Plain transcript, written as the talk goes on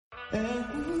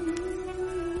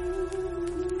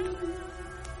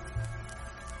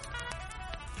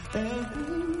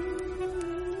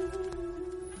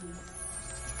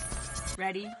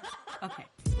Ready? Okay.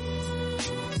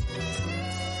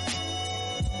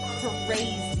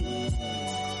 Crazy.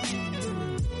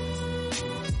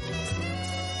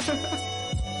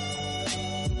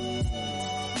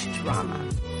 Drama.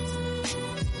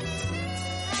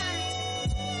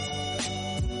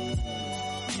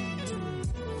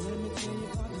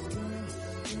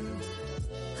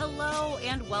 Hello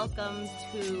and welcome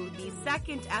to the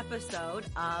second episode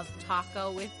of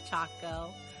Taco with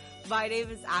Chaco. My name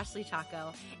is Ashley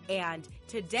Chaco, and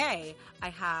today I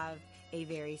have a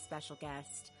very special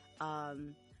guest.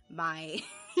 My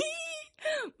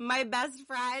my best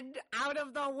friend out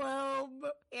of the womb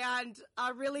and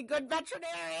a really good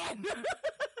veterinarian.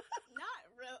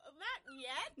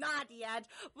 Not yet,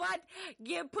 but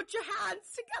put your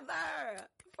hands together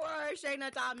for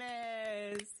Shayna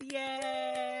Thomas.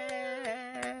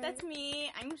 Yay! That's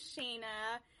me. I'm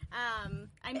Shayna. I'm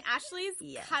Ashley's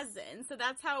cousin, so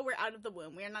that's how we're out of the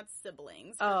womb. We are not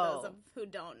siblings, for those of who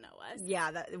don't know us.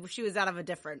 Yeah, she was out of a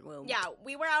different womb. Yeah,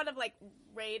 we were out of,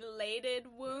 related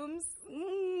wombs.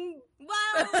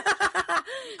 Well,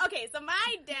 okay, so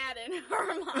my dad and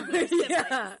her mom are siblings.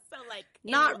 Yeah. So,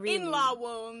 not really. In-law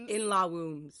wombs. In-law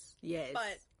wombs, yes.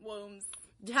 But wombs.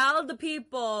 Tell the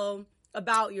people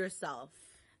about yourself.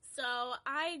 So,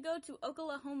 I go to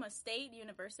Oklahoma State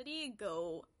University.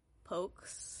 Go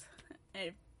Pokes.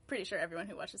 I'm pretty sure everyone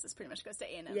who watches this pretty much goes to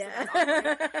A&M. Yeah.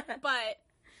 So but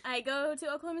I go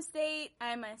to Oklahoma State.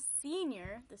 I'm a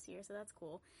senior this year, so that's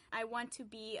cool. I want to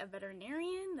be a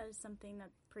veterinarian. That is something that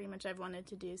pretty much I've wanted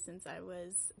to do since I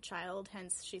was a child.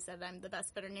 Hence, she said I'm the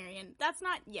best veterinarian. That's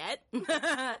not yet.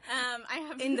 I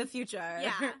have in the future.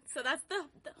 Yeah. So that's the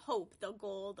hope, the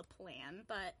goal, the plan.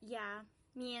 But yeah,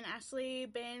 me and Ashley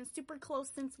been super close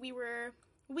since we were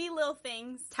wee little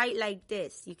things. Tight like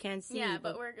this. You can't see. Yeah,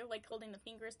 but we're holding the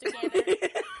fingers together.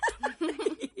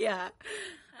 Yeah.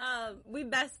 We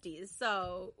besties.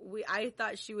 So I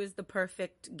thought she was the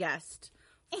perfect guest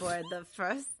for the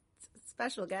first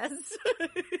special guest.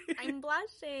 I'm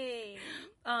blushing.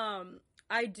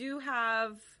 I do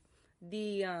have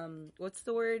the, what's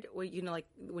the word?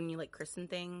 When you christen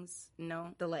things?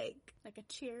 No? Like a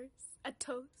cheers? A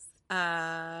toast?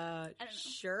 I don't know.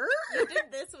 Sure. You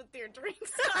did this with your drinks.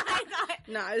 So I thought.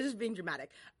 No, I was just being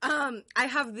dramatic. I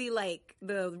have the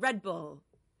Red Bull.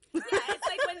 Yeah, it's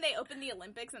like when they open the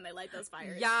Olympics and they light those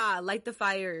fires. Yeah, light the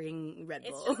firing Red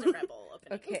Bull. It's just a Red Bull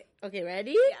opening. Okay,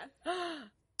 ready? Yeah.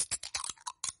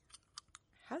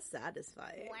 How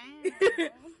satisfying.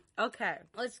 Wow. Okay,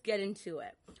 let's get into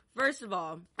it. First of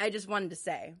all, I just wanted to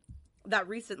say that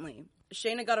recently,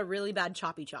 Shayna got a really bad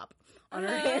choppy chop on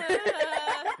her hair.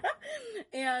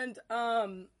 And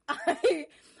I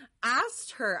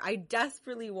asked her, I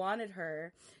desperately wanted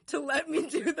her to let me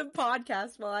do the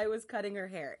podcast while I was cutting her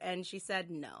hair. And she said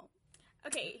no.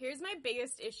 Okay, here's my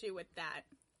biggest issue with that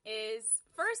is,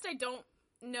 first, I don't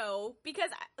know, because,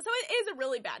 so it is a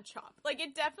really bad chop.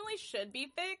 It definitely should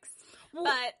be fixed,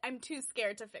 but I'm too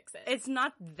scared to fix it. It's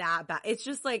not that bad. It's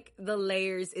just, the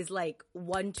layers is,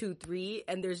 1, 2, 3,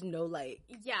 and there's no,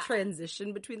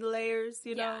 transition between the layers,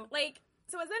 you know?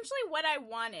 So essentially what I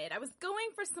wanted, I was going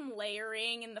for some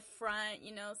layering in the front,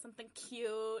 something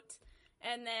cute.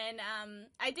 And then,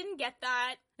 I didn't get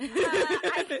that.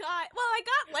 I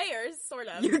got layers, sort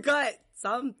of. You got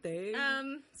something.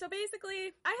 So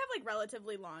basically, I have,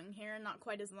 relatively long hair, not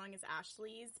quite as long as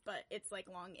Ashley's, but it's,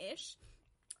 long-ish.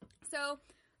 So,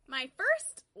 my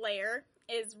first layer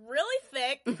is really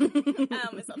thick.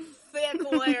 It's a thick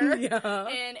layer. Yeah.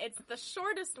 And it's the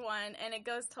shortest one, and it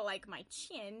goes to, my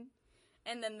chin.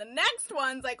 And then the next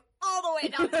one's, all the way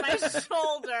down to my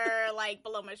shoulder,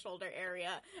 below my shoulder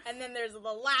area. And then there's the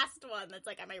last one that's,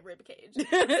 at my rib cage. So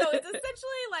it's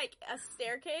essentially, a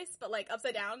staircase, but,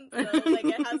 upside down. So,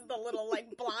 it has the little,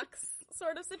 blocks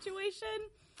sort of situation.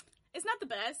 It's not the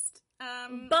best.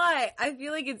 But I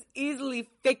feel like it's easily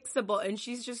fixable, and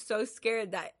she's just so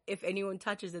scared that if anyone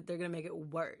touches it, they're gonna make it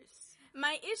worse.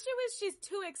 My issue is she's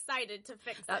too excited to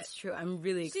fix it. That's true. I'm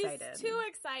really excited. She's too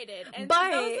excited. And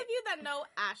for those of you that know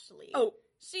Ashley,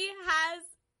 she has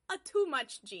a too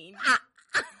much gene.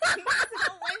 So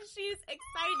when she's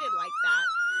excited like that,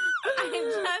 I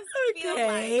just feel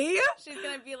like she's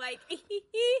going to be like,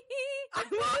 I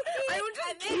want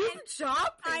to keep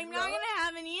chopping. I'm not going to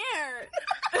have any air.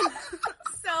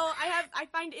 So I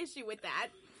find issue with that.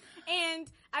 And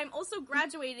I'm also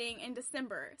graduating in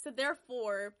December. So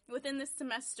therefore, within this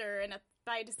semester and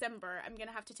by December, I'm going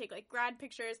to have to take, like, grad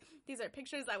pictures. These are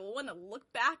pictures I will want to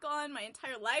look back on my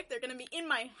entire life. They're going to be in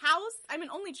my house. I'm an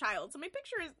only child, so my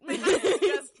house is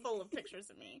just full of pictures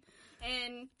of me.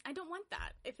 And I don't want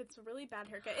that. If it's a really bad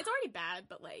haircut, it's already bad,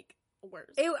 but, like,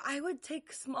 worse. I would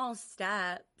take small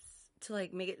steps to,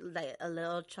 like, make it, like, a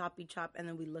little choppy chop, and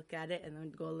then we look at it, and then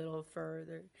go a little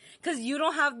further. Because you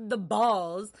don't have the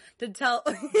balls to tell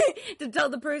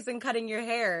the person cutting your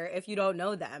hair if you don't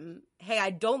know them, hey, I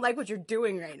don't like what you're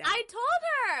doing right now. I told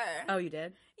her! Oh, you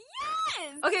did?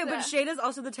 Yes! Okay, but Shayna's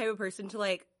also the type of person to,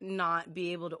 like, not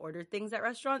be able to order things at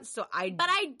restaurants, so But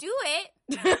I do it!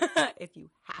 if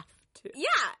you have to. Yeah.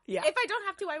 If I don't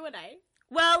have to, why would I?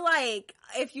 Well, like,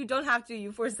 if you don't have to,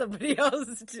 you force somebody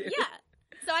else to. Yeah.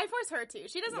 So I force her to.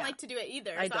 She doesn't like to do it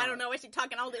either. I don't know why she's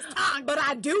talking all this talk. But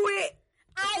I do it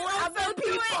for other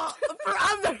people. For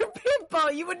other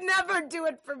people. You would never do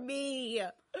it for me.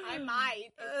 I might.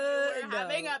 If you were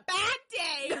having a bad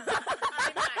day.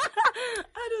 I might.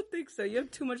 I don't think so. You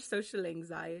have too much social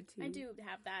anxiety. I do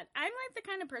have that. I'm like the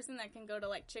kind of person that can go to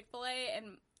like Chick-fil-A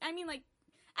and I mean like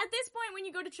at this point, when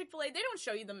you go to Chick-fil-A, they don't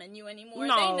show you the menu anymore.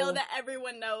 No. They know that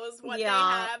everyone knows what they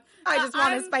have. I just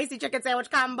want a spicy chicken sandwich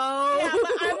combo. Yeah,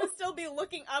 but I will still be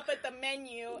looking up at the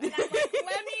menu, and I'm like,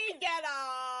 let me get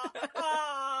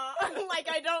like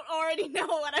I don't already know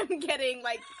what I'm getting,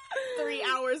 like, 3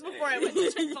 hours before I went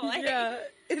to Chick-fil-A. Yeah,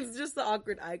 it's just the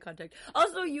awkward eye contact.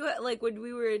 Also, you, like, when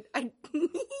we were...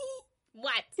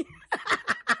 What?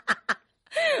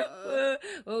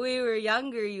 When we were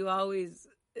younger, you always...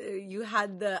 you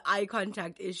had the eye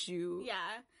contact issue. Yeah.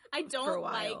 I don't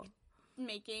like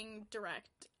making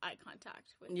direct eye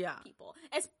contact with people.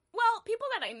 Well, people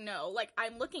that I know. Like,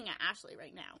 I'm looking at Ashley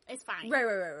right now. It's fine.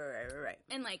 Right.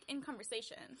 And, like, in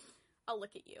conversation, I'll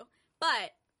look at you.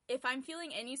 But if I'm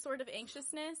feeling any sort of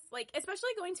anxiousness, like, especially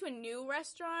going to a new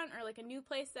restaurant or, like, a new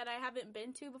place that I haven't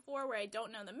been to before where I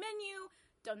don't know the menu,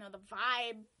 don't know the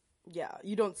vibe. Yeah,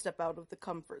 you don't step out of the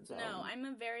comfort zone. No, I'm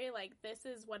a very, like, this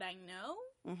is what I know,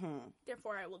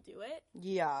 therefore I will do it.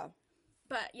 Yeah.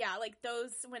 But, yeah, like,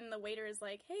 those, when the waiter is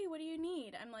like, hey, what do you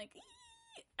need? I'm like,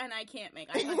 and I can't make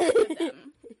eye contact with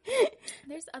them.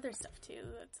 There's other stuff,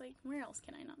 too. It's like, where else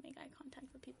can I not make eye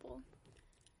contact with people?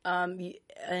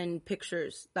 And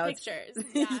pictures. Pictures,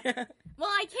 yeah. Well,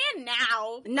 I can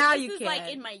now. Now this you is can.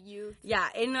 Like in my youth. Yeah,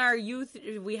 in our youth,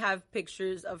 we have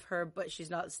pictures of her, but she's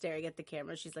not staring at the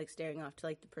camera. She's like staring off to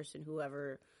like the person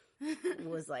whoever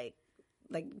was like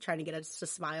trying to get us to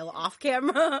smile off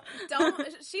camera. She's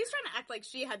trying to act like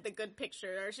she had the good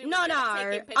picture, or she was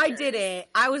taking pictures. I didn't.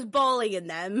 I was bullying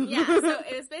them. Yeah, so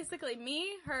it was basically me,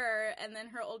 her, and then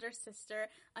her older sister,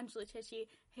 Anjali Tishi.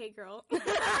 Hey, girl.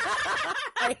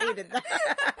 I hated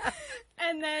that.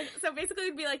 And then, so basically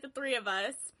it'd be like the three of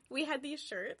us. We had these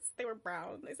shirts. They were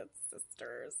brown. They said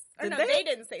sisters. Or no, they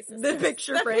didn't say sisters. The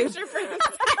picture frame. The picture frame said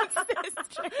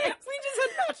sisters. We just had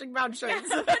matching brown shirts.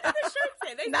 Yeah, what did the shirts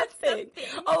say? They said something.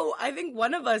 Oh, I think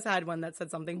one of us had one that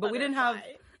said something, but we didn't have...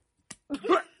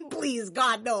 Please,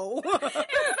 God, no. It was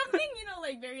something,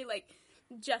 like, very, like,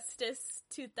 Justice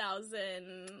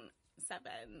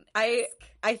 2007. I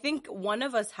think one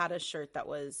of us had a shirt that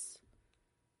was...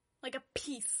 like a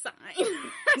peace sign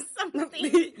or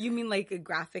something. You mean like a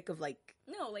graphic of like...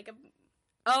 No, like a...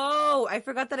 Oh, I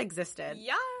forgot that existed.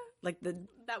 Yeah. Like the...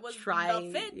 That was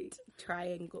the fit.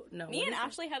 Triangle. No. Me and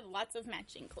Ashley had lots of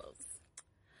matching clothes.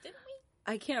 Didn't we?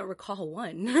 I can't recall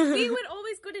one. We would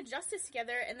always go to Justice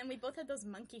together, and then we both had those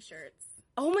monkey shirts.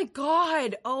 Oh my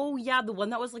god. Oh yeah, the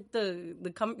one that was like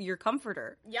your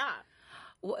comforter. Yeah.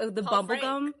 The Paul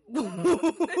bubblegum?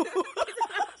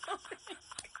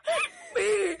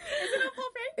 Is it a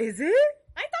Paul Frank? Is it?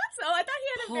 I thought so. I thought he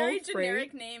had a Paul very Frank?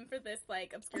 generic name for this,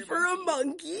 like, obscure For a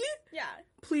monkey? Yeah.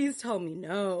 Please tell me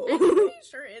no. I'm pretty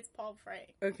sure it's Paul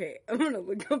Frank. Okay, I'm gonna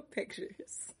look up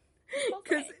pictures. Paul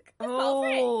Frank. It's Paul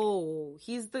Frank.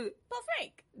 He's the... Paul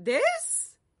Frank.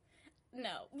 This?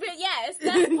 No. But yes,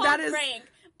 that's Paul That is... Frank.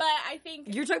 But I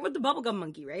think... You're talking about the bubblegum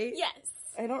monkey, right? Yes.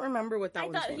 I don't remember what that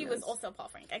was. I thought he was also Paul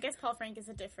Frank. I guess Paul Frank is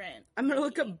a different... I'm gonna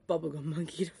look up bubblegum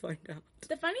monkey to find out.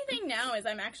 The funny thing now is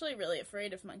I'm actually really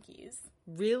afraid of monkeys.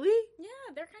 Really?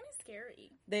 Yeah, they're kind of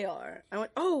scary. They are. I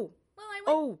went,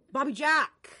 Bobby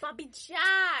Jack. Bobby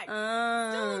Jack.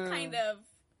 Still kind of...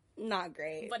 Not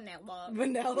great. Vanilla.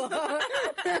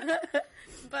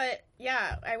 But,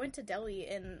 yeah, I went to Delhi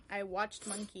and I watched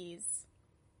monkeys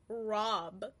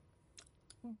burgle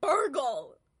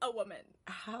a woman.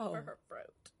 How? For her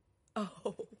throat.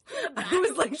 Oh. I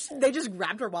was like, they just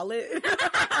grabbed her wallet.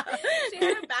 She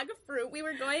had a bag of fruit. We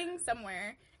were going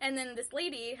somewhere, and then this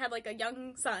lady had, like, a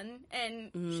young son,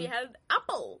 and she had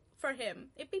apple for him.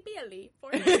 Ipipili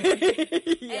for him.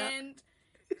 Yeah. And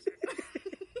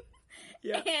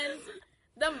Yeah. And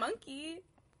the monkey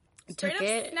straight Took up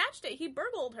it. snatched it. He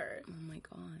burgled her. Oh my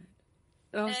god.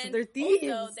 Oh, so And they're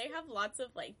thieves. also, they have lots of,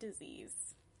 like, disease.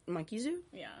 Monkey zoo?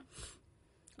 Yeah.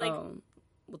 Like,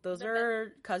 Well, those the-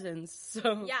 are cousins,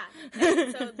 so. yeah.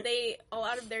 And so a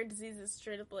lot of their diseases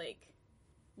straight up, like,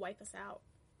 wipe us out.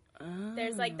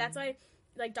 There's, like, that's why,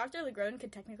 like, Dr. Legrone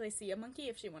could technically see a monkey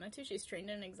if she wanted to. She's trained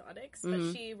in exotics,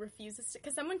 but she refuses to,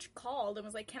 because someone called and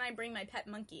was like, can I bring my pet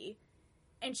monkey?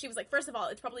 And she was like, first of all,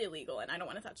 it's probably illegal, and I don't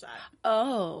want to touch that.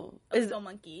 Oh. Illegal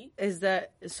monkey. Is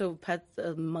that, so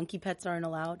monkey pets aren't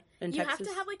allowed in You Texas? have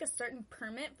to have, like, a certain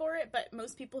permit for it, but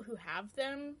most people who have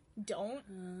them don't.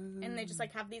 And they just,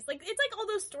 like, have these, like, it's like all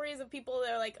those stories of people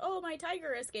that are like, oh, my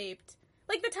tiger escaped.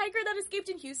 Like, the tiger that escaped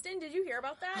in Houston, did you hear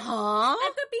about that? Huh?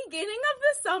 At the beginning of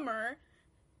the summer,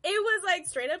 it was, like,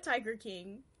 straight up Tiger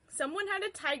King. Someone had a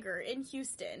tiger in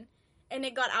Houston, and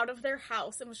it got out of their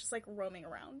house and was just, like, roaming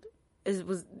around.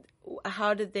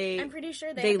 How did they... I'm pretty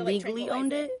sure they had to, like, legally tranquilize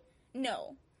owned it?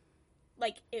 No.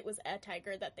 Like, it was a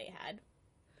tiger that they had.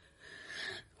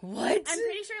 What? I'm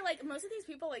pretty sure, like, most of these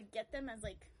people, like, get them as,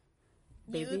 like,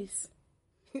 Babies?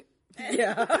 youths.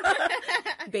 Yeah.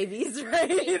 Babies, right?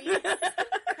 Babies.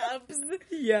 Cubs.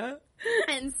 Yeah.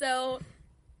 And so,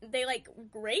 they, like,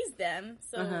 raise them,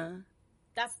 so... Uh-huh.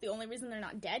 That's the only reason they're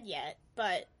not dead yet.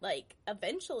 But, like,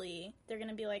 eventually, they're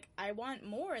gonna be like, I want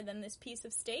more than this piece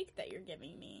of steak that you're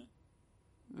giving me.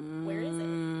 Where is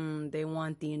it? They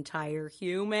want the entire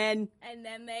human. And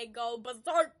then they go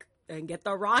berserk. And get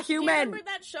the raw Do you human. remember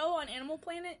that show on Animal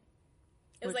Planet?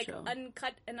 It was, What like, show?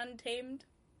 Uncut and Untamed.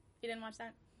 You didn't watch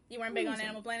that? You weren't big on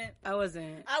Animal Planet? I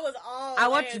wasn't. I was all I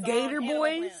watched always Gator on Animal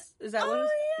Boys. Planet. Is that Oh, what it was?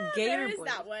 yeah, Gator there is Boys.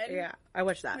 that one. Yeah, I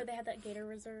watched that. Where they had that Gator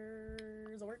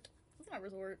Resort. It's not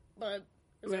resort, but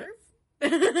reserve?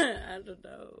 I don't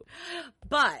know.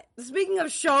 But speaking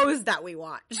of shows that we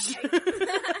watched,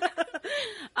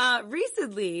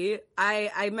 recently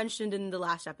I mentioned in the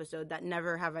last episode that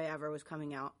Never Have I Ever was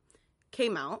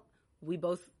came out. We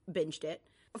both binged it.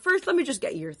 First, let me just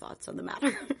get your thoughts on the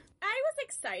matter. I was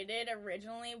excited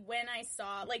originally when I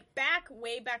saw, like,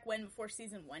 way back when, before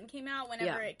season 1 came out,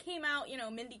 whenever it came out, you know,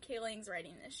 Mindy Kaling's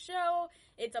writing this show.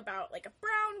 It's about, like, a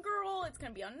brown girl. It's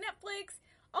gonna be on Netflix.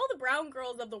 All the brown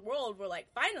girls of the world were like,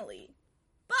 finally.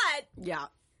 But Yeah.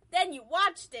 then you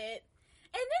watched it,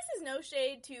 and this is no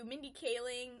shade to Mindy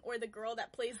Kaling or the girl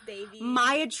that plays Davy.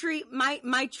 Maitreyi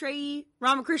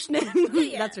Ramakrishnan.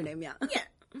 Yeah. That's her name, yeah. Yeah,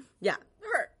 Yeah.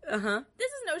 her. Uh-huh.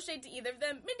 This is no shade to either of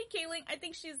them. Mindy Kaling, I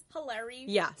think she's hilarious.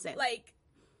 Yeah, same. Like,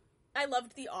 I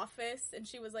loved The Office, and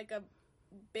she was, like, a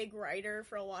big writer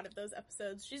for a lot of those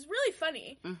episodes. She's really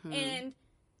funny. Mm-hmm. And,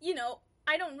 you know,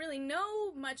 I don't really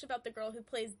know much about the girl who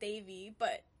plays Davy,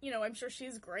 but, you know, I'm sure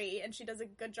she's great, and she does a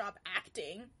good job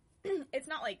acting. It's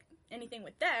not, like, anything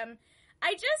with them.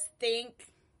 I just think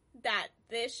that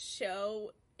this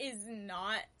show is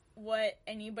not what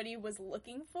anybody was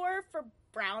looking for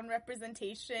brown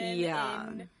representation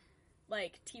in,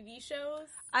 like, TV shows.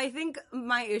 I think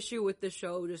my issue with the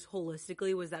show just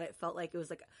holistically was that it felt like it was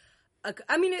like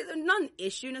not an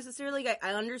issue necessarily.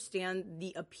 I understand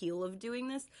the appeal of doing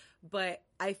this, but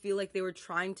I feel like they were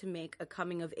trying to make a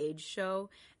coming of age show,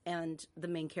 and the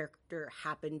main character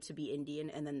happened to be Indian,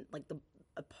 and then like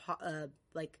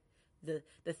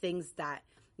the things that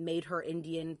made her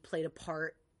Indian played a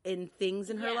part in things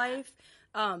in her life.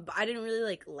 But I didn't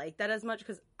really like that as much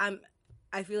because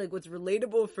I feel like what's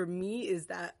relatable for me is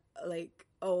that, like,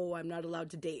 oh, I'm not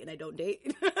allowed to date and I don't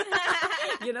date.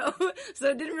 You know? So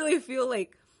it didn't really feel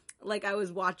like I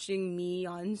was watching me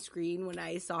on screen when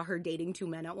I saw her dating 2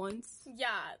 men at once. Yeah,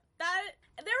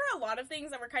 there were a lot of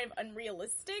things that were kind of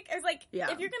unrealistic. It's like,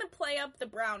 if you're gonna play up the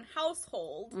brown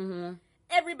household,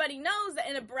 everybody knows that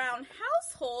in a brown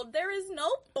household, there is no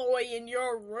boy in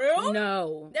your room.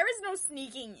 No. There is no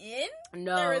sneaking in.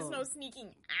 No. There is no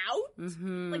sneaking out.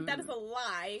 Mm-hmm. Like, that is a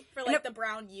lie for, like, the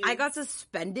brown youth. I got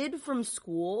suspended from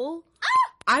school.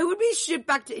 I would be shipped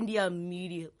back to India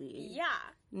immediately. Yeah.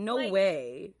 No Like,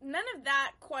 way. None of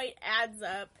that quite adds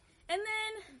up. And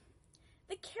then,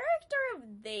 the character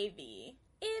of Davy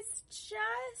is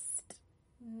just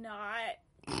not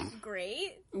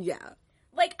great. Yeah.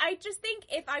 Like, I just think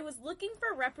if I was looking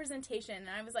for representation, and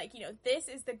I was like, you know, this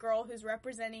is the girl who's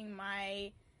representing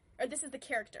or this is the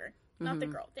character, not the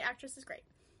girl. The actress is great.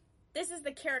 This is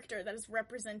the character that is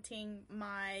representing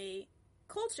my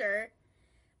culture,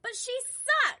 but she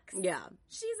sucks. Yeah.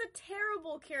 She's a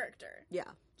terrible character.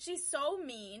 Yeah. She's so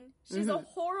mean. She's a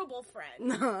horrible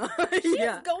friend. She's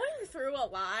She's going through a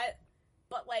lot,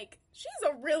 but, like, she's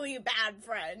a really bad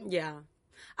friend. Yeah.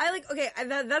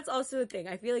 That's also the thing.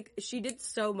 I feel like she did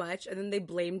so much and then they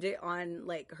blamed it on,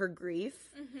 like, her grief.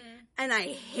 Mm-hmm. And I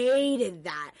hated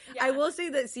that. Yeah. I will say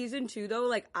that season 2, though,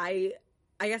 like, I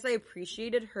guess I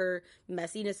appreciated her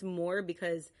messiness more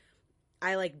because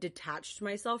I, like, detached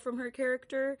myself from her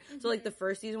character. Mm-hmm. So, like, the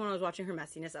first season when I was watching her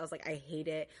messiness, I was like, I hate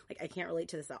it. Like, I can't relate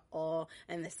to this at all.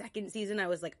 And the second season, I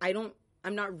was like,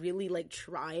 I'm not really, like,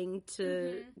 trying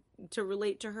to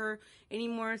relate to her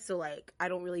anymore. So, like, I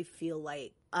don't really feel,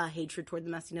 like, a hatred toward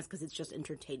the messiness because it's just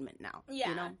entertainment now. Yeah.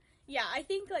 You know? Yeah, I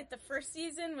think, like, the first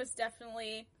season was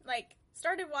definitely, like,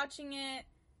 started watching it,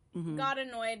 got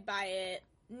annoyed by it,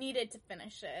 needed to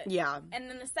finish it. Yeah. And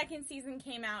then the second season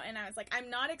came out, and I was like, I'm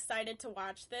not excited to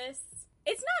watch this.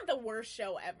 It's not the worst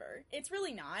show ever. It's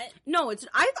really not. No, I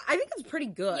think it's pretty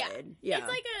good. Yeah. It's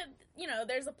like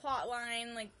there's a plot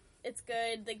line, like, it's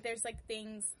good. Like, there's, like,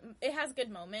 things. It has good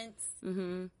moments.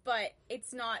 Mm-hmm. But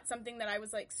it's not something that I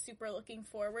was, like, super looking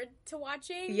forward to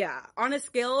watching. Yeah. On a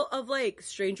scale of, like,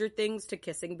 Stranger Things to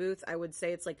Kissing Booth, I would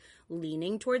say it's, like,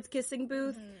 leaning towards Kissing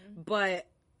Booth. Mm-hmm. But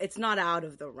it's not out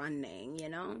of the running, you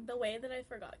know? The way that I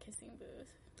forgot Kissing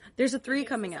Booth. There's a 3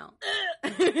 coming out.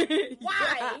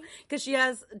 Why? Because she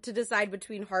has to decide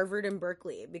between Harvard and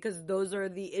Berkeley, because those are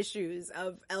the issues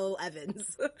of Elle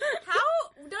Evans. How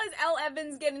does Elle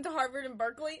Evans get into Harvard and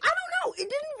Berkeley? I don't know. It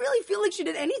didn't really feel like she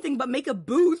did anything but make a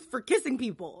booth for kissing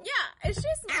people. Yeah, is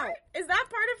she smart? Is that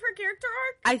part of her character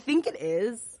arc? I think it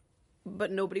is,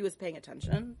 but nobody was paying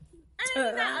attention. I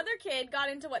mean, that other kid got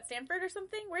into, Stanford or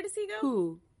something? Where does he go?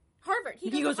 Who? Harvard.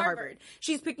 He goes to Harvard.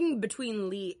 She's picking between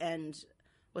Lee and...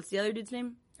 What's the other dude's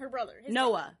name? Her brother.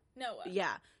 Noah. Noah.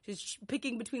 Yeah. She's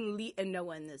picking between Lee and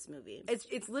Noah in this movie.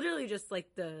 It's literally just like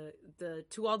the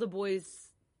To All the Boys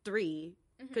 3,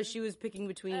 because she was picking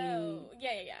between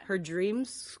her dream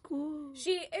school.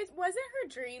 It wasn't her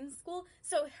dream school.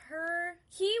 So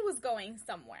he was going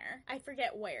somewhere. I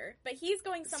forget where, but he's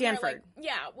going somewhere. Stanford.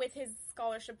 With his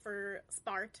scholarship for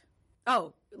Spart.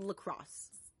 Oh, lacrosse.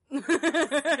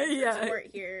 Sport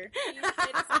here.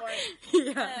 Sport.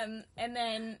 Yeah. And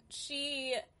then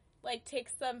she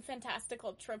takes some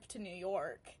fantastical trip to New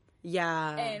York.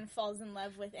 Yeah. And falls in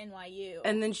love with NYU.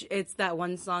 And then it's that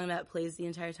one song that plays the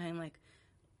entire time. Like,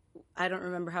 I don't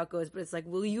remember how it goes, but it's like,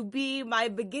 will you be my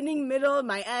beginning, middle,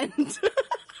 my end?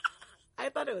 I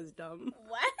thought it was dumb.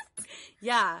 What?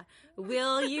 Yeah.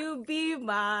 Will you be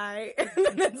my...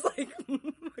 And it's like,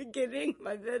 beginning,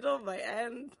 my middle, my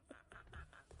end.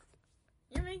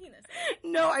 You're making this up.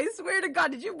 No, I swear to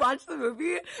God, did you watch the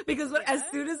movie? Because as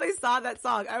soon as I saw that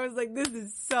song, I was like, this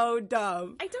is so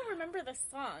dumb. I don't remember the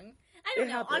song. I don't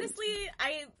know. Happens. Honestly,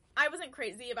 I wasn't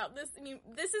crazy about this. I mean,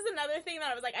 this is another thing that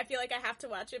I was like, I feel like I have to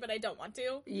watch it, but I don't want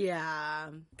to. Yeah.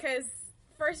 Because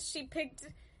first she picked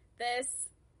this,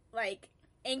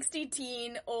 angsty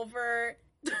teen over...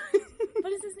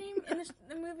 What is his name in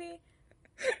the movie?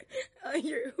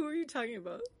 Who are you talking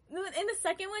about? In the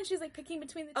second one, she's picking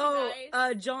between the two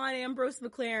guys. John Ambrose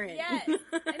McLaren. Yes,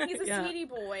 and he's a sweetie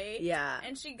boy. Yeah,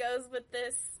 and she goes with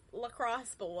this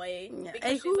lacrosse boy because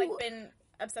and she's been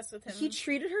obsessed with him. He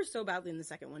treated her so badly in the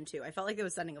second one too. I felt like it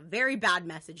was sending a very bad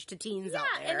message to teens out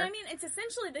there. Yeah, and I mean it's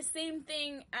essentially the same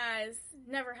thing as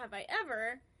Never Have I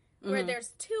Ever. Where there's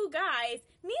two guys,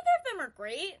 neither of them are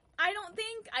great. I don't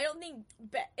think.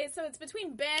 So it's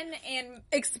between Ben and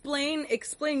explain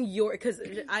your, because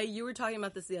you were talking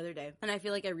about this the other day, and I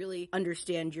feel like I really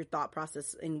understand your thought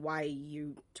process in why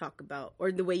you talk about,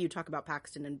 or the way you talk about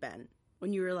Paxton and Ben.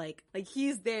 When you were like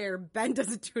he's there, Ben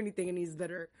doesn't do anything, and he's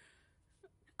bitter.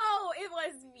 Oh, it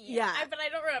was me. Yeah, but I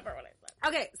don't remember what I said.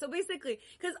 Okay, so basically,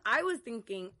 because I was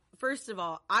thinking, first of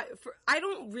all, I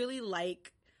don't really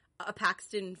like a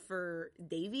Paxton for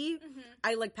Davy. Mm-hmm.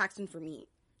 I like Paxton for me.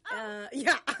 Oh.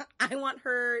 Yeah, I want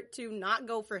her to not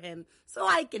go for him so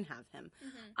I can have him.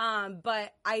 Mm-hmm.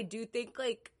 But I do think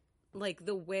like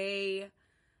the way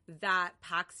that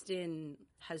Paxton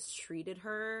has treated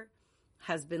her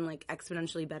has been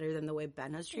exponentially better than the way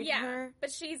Ben has treated her.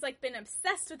 But she's been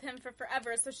obsessed with him for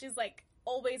forever, so she's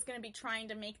always going to be trying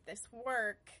to make this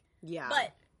work. Yeah.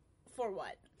 But for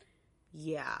what?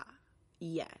 Yeah.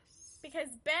 Yes. Because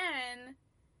Ben,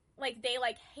 they,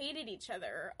 hated each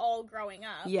other all growing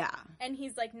up. Yeah. And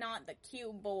he's, not the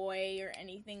cute boy or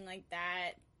anything like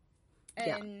that.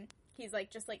 And he's,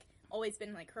 just, always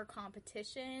been, her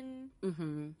competition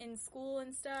in school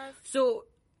and stuff. So,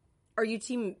 you're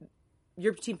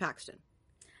Team Paxton?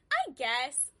 I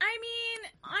guess. I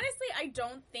mean, honestly, I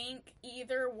don't think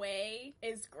either way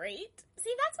is great.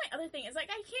 See, that's my other thing. Is, I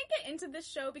can't get into this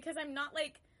show because I'm not,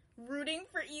 rooting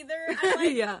for either.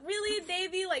 I'm really,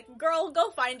 Davy, girl,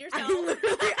 go find yourself.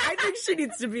 I she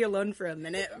needs to be alone for a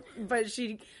minute, but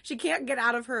she can't get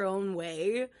out of her own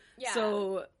way. Yeah.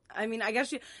 So, I mean, I guess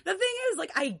the thing is,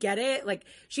 like, I get it. Like,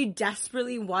 she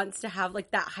desperately wants to have,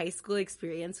 like, that high school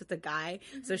experience with a guy.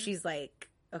 Mm-hmm. So she's like,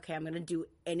 okay, I'm going to do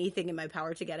anything in my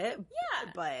power to get it.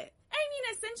 Yeah. But, I mean,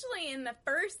 essentially in the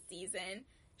first season,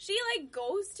 she, like,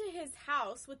 goes to his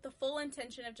house with the full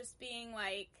intention of just being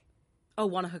like, oh,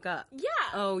 want to hook up. Yeah.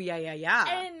 Oh, yeah.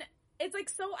 And it's, like,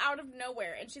 so out of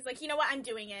nowhere. And she's like, you know what? I'm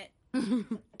doing it. And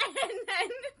then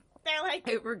they're like...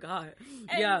 I forgot.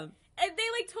 Yeah. And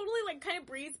they, like, totally, like, kind of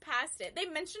breeze past it. They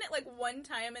mention it, like, one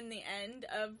time in the end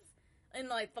of... in,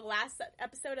 like, the last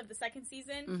episode of the second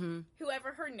season, mm-hmm.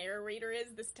 whoever her narrator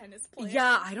is, this tennis player.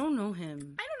 Yeah, I don't know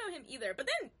him. I don't know him either. But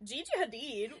then Gigi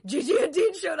Hadid. Gigi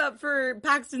Hadid showed up for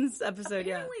Paxton's episode,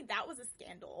 apparently that was a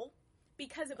scandal.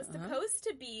 Because it was supposed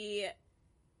to be,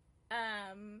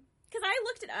 because I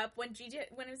looked it up when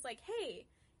it was like, hey,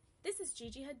 this is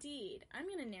Gigi Hadid. I'm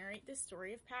going to narrate this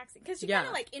story of Paxton. Because she kind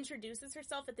of, like, introduces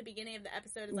herself at the beginning of the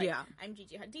episode. It's like, I'm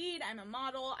Gigi Hadid. I'm a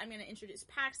model. I'm going to introduce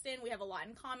Paxton. We have a lot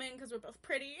in common because we're both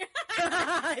pretty. Yeah,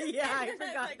 I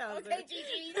forgot like, that was okay, it.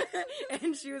 Gigi.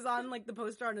 And she was on, like, the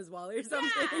poster on his wall or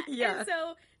something. Yeah. And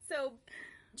so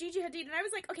Gigi Hadid, and I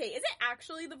was like, okay, is it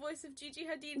actually the voice of Gigi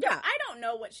Hadid? Yeah. I don't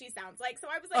know what she sounds like, so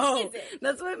I was like, is it?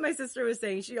 That's what my sister was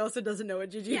saying. She also doesn't know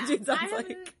what Gigi Hadid sounds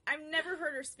like. I've never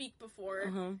heard her speak before.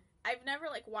 Uh-huh. I've never,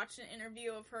 like, watched an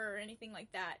interview of her or anything like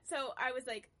that. So I was,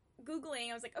 like, Googling.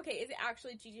 I was like, okay, is it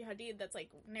actually Gigi Hadid that's, like,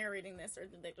 narrating this, or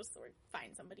did they just sort of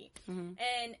find somebody? Mm-hmm.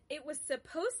 And it was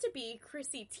supposed to be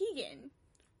Chrissy Teigen.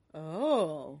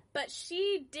 Oh. But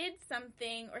she did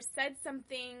something or said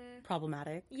something...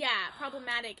 problematic. Yeah,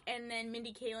 problematic. And then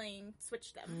Mindy Kaling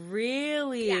switched them.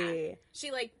 Really? Yeah.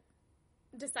 She, like,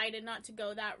 decided not to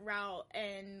go that route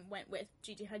and went with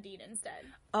Gigi Hadid instead.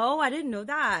 Oh, I didn't know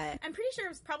that. I'm pretty sure it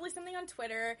was probably something on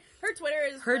Twitter. Her Twitter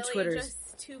is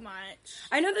just too much.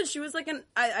 I know that she was like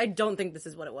I don't think this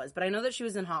is what it was, but I know that she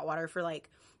was in hot water for like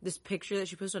this picture that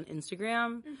she posted on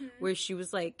Instagram where she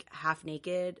was like half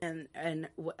naked and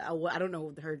I don't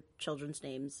know her children's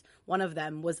names. One of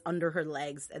them was under her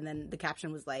legs and then the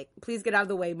caption was like, please get out of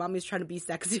the way, mommy's trying to be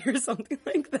sexy or something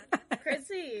like that.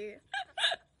 Chrissy.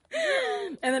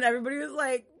 And then everybody was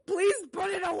like, please put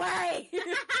it away.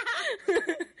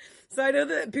 So I know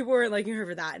that people were liking her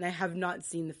for that, and I have not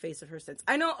seen the face of her since.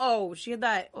 I know, she had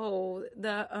that,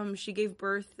 she gave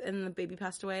birth and the baby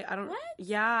passed away. I don't know. What?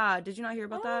 Yeah, did you not hear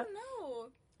about that? No.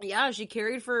 Yeah, she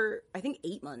carried for, I think,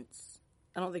 8 months.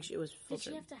 I don't think it was full Did she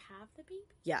term. have to have the baby?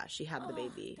 Yeah, she had the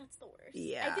baby. That's the worst.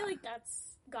 Yeah. I feel like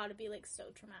that's gotta be, like, so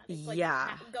traumatic. Like, yeah.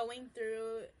 Going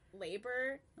through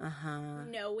labor,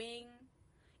 knowing...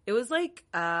 It was like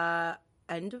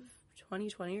end of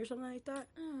 2020 or something like that.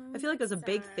 I feel like it was a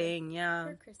big thing, yeah.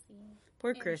 Poor Chrissy.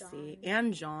 Poor Chrissy.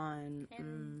 And John.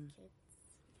 And kids.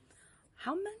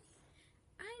 How many?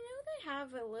 I know they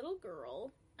have a little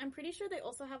girl. I'm pretty sure they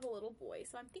also have a little boy,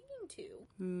 so I'm thinking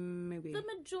 2. Maybe. The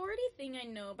majority thing I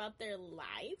know about their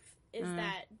life is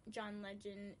that John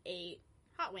Legend ate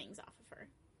hot wings off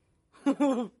of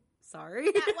her.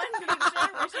 Sorry. That one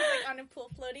picture where she's like on a pool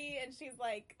floaty and she's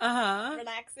like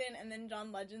relaxing, and then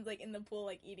John Legend's like in the pool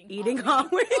like eating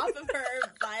hot wings off of her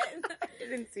butt. I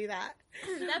didn't see that.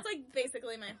 That's like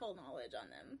basically my whole knowledge on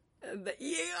them.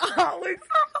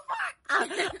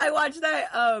 I watched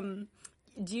that.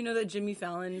 Do you know the Jimmy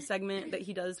Fallon segment that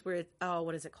he does where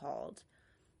what is it called?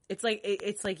 It's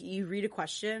like you read a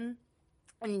question.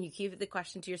 And you keep the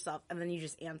question to yourself, and then you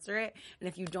just answer it. And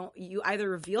if you don't, you either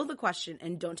reveal the question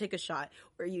and don't take a shot,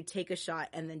 or you take a shot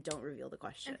and then don't reveal the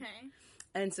question. Okay.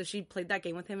 And so she played that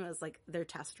game with him. It was like their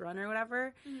test run or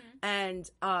whatever. And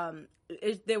one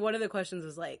of the questions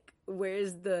was like,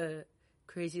 "Where's the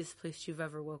craziest place you've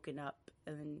ever woken up?"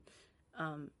 And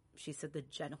then she said, "The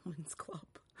Gentleman's Club."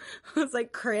 I was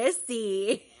like,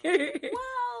 "Chrissy."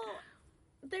 Well,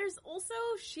 there's also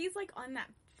she's like on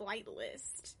that flight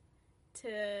list.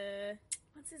 To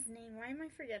what's his name? Why am I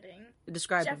forgetting?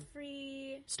 Describe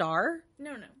Jeffree him. Star?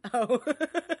 No. Oh.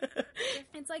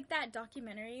 It's like that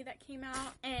documentary that came out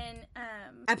and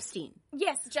Epstein.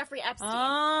 Yes, Jeffrey Epstein.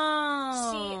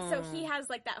 Oh. So he has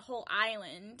like that whole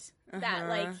island that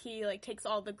like he like takes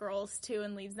all the girls to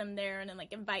and leaves them there and then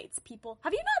like invites people.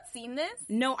 Have you not seen this?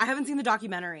 No, I haven't seen the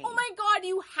documentary. Oh my god,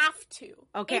 you have to.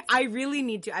 Okay, I really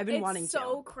need to. I've been wanting to. It's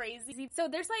so crazy. So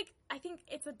there's like, I think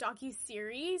it's a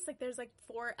docu-series. Like there's like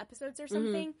 4 episodes or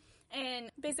something.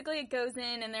 And basically it goes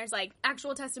in and there's like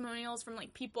actual testimonials from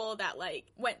like people that like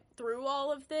went through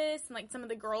all of this and like some of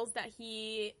the girls that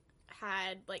he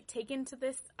had like taken to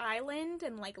this island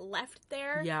and like left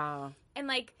there. Yeah. And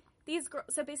like these girls,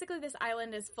 so basically this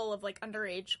island is full of, like,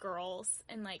 underage girls,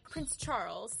 and, like, Prince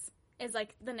Charles is,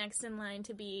 like, the next in line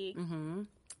to be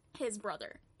his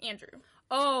brother, Andrew.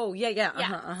 Oh, yeah.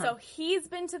 Yeah, so he's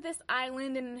been to this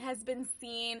island and has been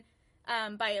seen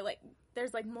by, like,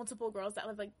 there's, like, multiple girls that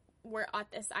live, like, were at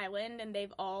this island, and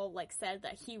they've all, like, said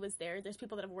that he was there. There's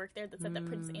people that have worked there that said that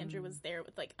Prince Andrew was there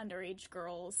with, like, underage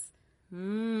girls.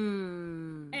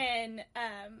 And,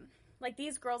 like,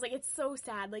 these girls, like, it's so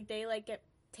sad. Like, they, like, get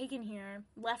taken here,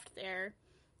 left there.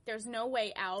 There's no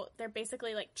way out. They're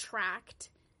basically, like, tracked.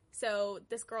 So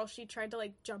this girl, she tried to,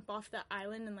 like, jump off the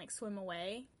island and, like, swim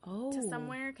away to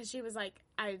somewhere because she was like,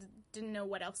 I didn't know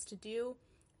what else to do.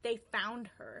 They found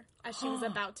her as she was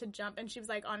about to jump, and she was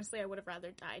like, honestly, I would have rather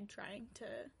died trying to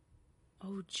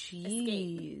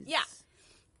escape. Yeah.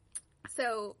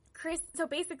 So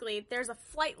basically, there's a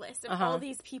flight list of all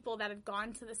these people that have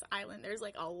gone to this island. There's,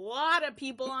 like, a lot of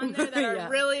people on there that are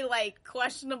really, like,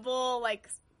 questionable, like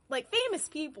famous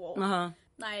people.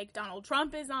 Like, Donald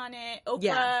Trump is on it.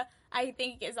 Oprah, I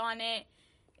think, is on it.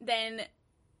 Then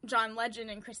John Legend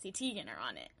and Chrissy Teigen are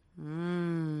on it.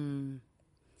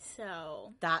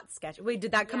 So. That's sketchy. Wait,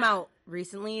 did that come out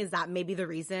recently? Is that maybe the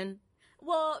reason?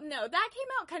 Well, no. That came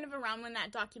out kind of around when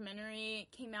that documentary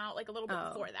came out, like, a little bit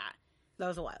before that. That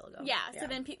was a while ago. Yeah, so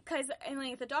then, because,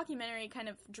 like, the documentary kind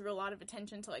of drew a lot of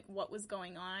attention to, like, what was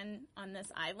going on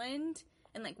this island.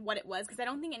 And, like, what it was, because I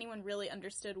don't think anyone really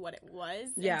understood what it was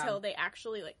until they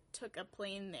actually, like, took a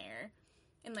plane there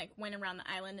and, like, went around the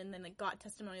island and then, like, got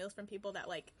testimonials from people that,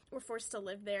 like, were forced to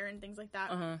live there and things like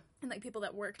that. And, like, people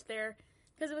that worked there.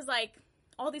 Because it was, like,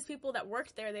 all these people that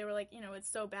worked there, they were like, you know,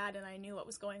 it's so bad and I knew what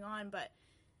was going on, but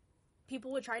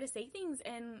people would try to say things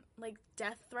and, like,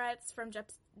 death threats from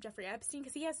Jeffrey Epstein,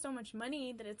 because he has so much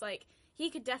money that it's, like, he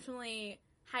could definitely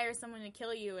hire someone to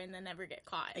kill you and then never get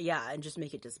caught. Yeah, and just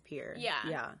make it disappear.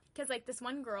 Yeah. Because, like, this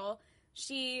one girl,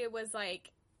 she was,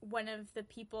 like, one of the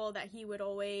people that he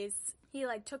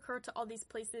like, took her to all these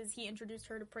places. He introduced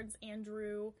her to Prince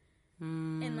Andrew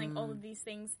and, like, all of these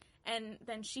things. And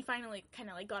then she finally kind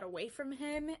of, like, got away from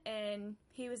him, and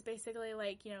he was basically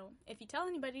like, you know, if you tell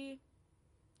anybody,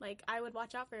 like, I would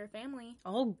watch out for your family.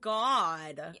 Oh,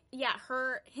 God. Yeah,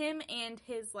 him and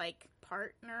his, like,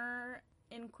 partner,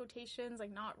 in quotations,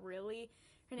 like, not really.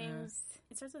 Her name's,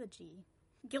 it starts with a G.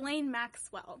 Ghislaine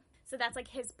Maxwell. So that's, like,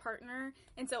 his partner.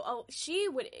 And so she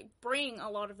would bring a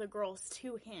lot of the girls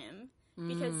to him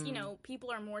because, you know,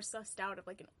 people are more sussed out of,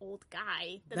 like, an old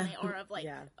guy than they are of, like,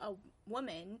 a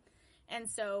woman. And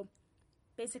so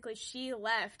basically she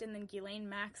left, and then Ghislaine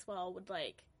Maxwell would,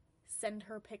 like, send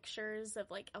her pictures of,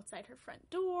 like, outside her front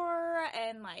door,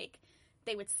 and, like,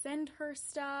 they would send her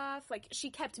stuff. Like,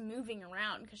 she kept moving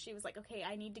around because she was like, okay,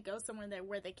 I need to go somewhere there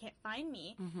where they can't find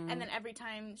me. And then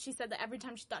she said that every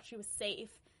time she thought she was safe,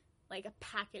 like, a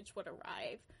package would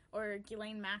arrive. Or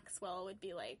Ghislaine Maxwell would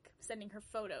be, like, sending her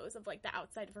photos of, like, the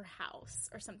outside of her house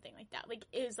or something like that. Like,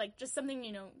 it was, like, just something,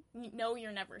 you know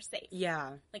you're never safe.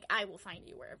 Yeah. Like, I will find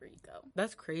you wherever you go.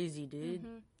 That's crazy, dude.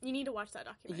 You need to watch that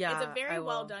documentary. Yeah, it's a very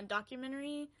well-done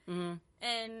documentary.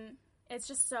 And it's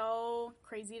just so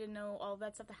crazy to know all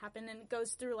that stuff that happened. And it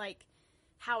goes through, like,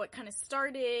 how it kind of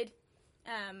started.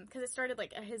 Because it started,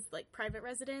 like, at his, like, private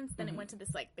residence, then it went to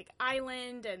this, like, big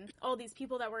island, and all these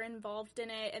people that were involved in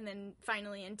it, and then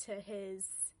finally into his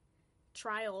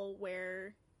trial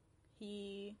where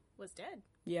he was dead.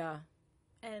 Yeah.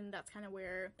 And that's kind of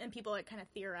where, and people, like, kind of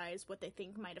theorize what they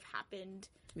think might have happened.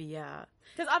 Yeah.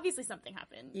 Because obviously something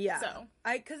happened. Yeah. So.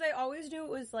 Because I always knew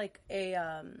it was, like,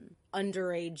 a,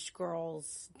 underage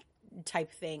girls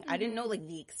type thing. I didn't know, like,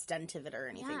 the extent of it or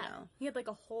anything, though. He had, like,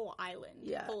 a whole island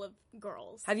full of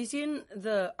girls. Have you seen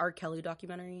the R. Kelly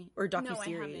documentary? Or docuseries? No, I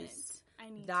haven't. I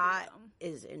need that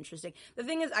is interesting. The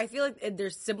thing is, I feel like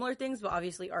there's similar things, but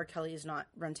obviously R. Kelly is not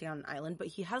renting on an island, but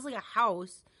he has, like, a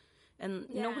house, and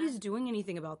nobody's doing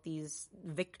anything about these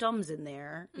victims in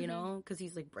there, you know, because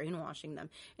he's, like, brainwashing them.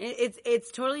 And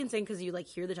it's totally insane because you, like,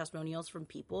 hear the testimonials from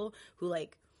people who,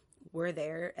 like, were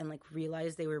there and, like,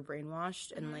 realized they were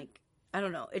brainwashed and, like, I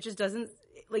don't know. It just doesn't,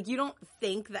 like, you don't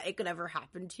think that it could ever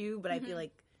happen to you, but I feel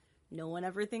like no one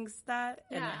ever thinks that,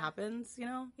 and it happens, you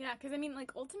know? Yeah, because, I mean,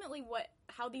 like, ultimately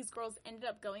how these girls ended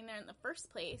up going there in the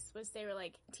first place was they were,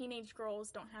 like, teenage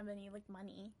girls don't have any, like,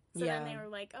 money. So then they were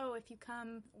like, oh, if you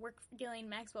come work, Ghislaine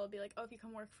Maxwell would be like, oh, if you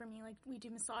come work for me, like, we do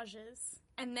massages.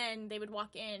 And then they would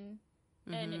walk in,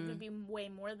 and it would be way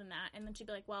more than that. And then she'd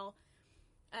be like, well,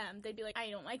 they'd be like, I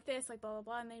don't like this, like, blah, blah,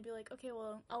 blah. And they'd be like, okay,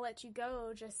 well, I'll let you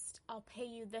go. Just, I'll pay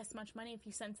you this much money if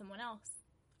you send someone else.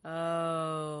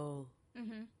 Oh.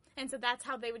 And so that's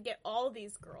how they would get all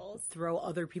these girls. Throw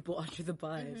other people under the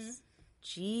bus.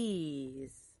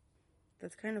 Jeez.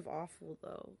 That's kind of awful,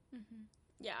 though. Mm-hmm.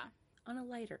 Yeah. On a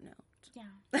lighter note.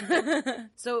 Yeah.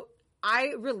 So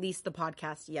I released the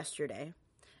podcast yesterday,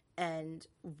 and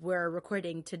we're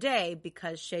recording today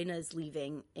because Shayna's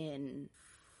leaving in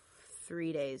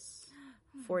 3 days.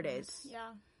 4 days.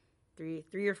 Yeah. 3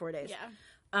 or 4 days.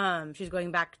 Yeah. She's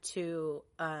going back to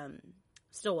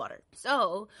Stillwater.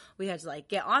 So we had to like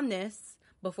get on this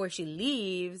before she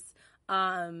leaves.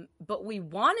 But we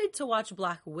wanted to watch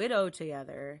Black Widow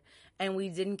together, and we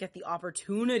didn't get the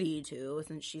opportunity to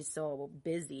since she's so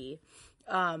busy.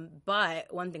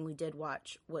 But one thing we did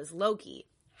watch was Loki.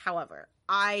 However,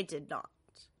 I did not.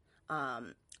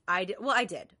 I did,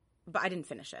 but I didn't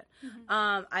finish it.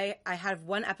 Mm-hmm. I have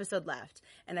one episode left,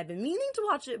 and I've been meaning to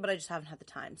watch it, but I just haven't had the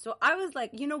time. So I was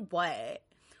like, you know what?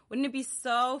 Wouldn't it be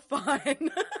so fun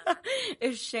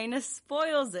if Shayna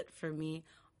spoils it for me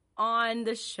on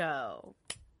the show?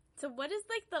 So what is,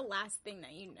 like, the last thing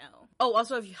that you know? Oh,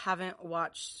 also, if you haven't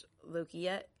watched Loki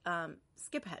yet,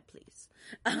 skip ahead, please.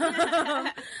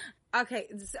 Okay,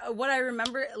 so what I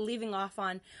remember leaving off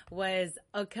on was,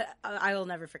 I will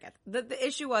never forget. The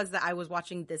issue was that I was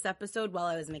watching this episode while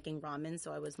I was making ramen,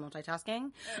 so I was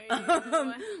multitasking.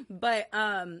 But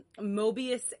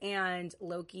Mobius and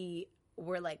Loki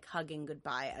were, like, hugging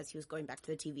goodbye as he was going back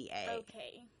to the TVA.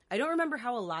 Okay. I don't remember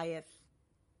how Alioth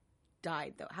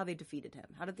died, though. How they defeated him.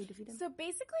 How did they defeat him? So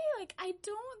basically, like, I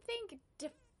don't think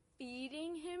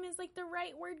defeating him is, like, the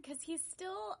right word, because he's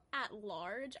still at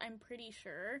large, I'm pretty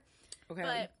sure. Okay.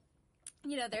 But,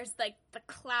 you know, there's, like, the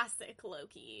classic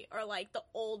Loki, or, like, the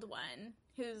old one,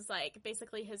 who's, like,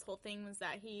 basically his whole thing was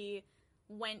that he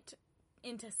went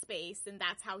into space, and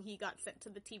that's how he got sent to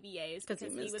the TVAs. Because he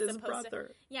missed his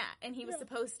brother. Yeah, and he was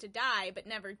supposed to die, but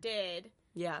never did.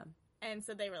 Yeah. And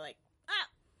so they were like,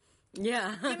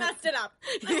 yeah. he messed it up.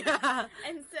 Yeah.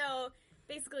 And so,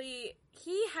 basically,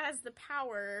 he has the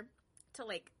power to,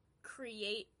 like,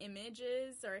 create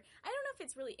images, or I don't know if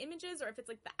it's really images or if it's,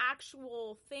 like, the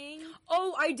actual thing.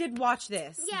 Oh, I did watch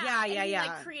this. Yeah. And he,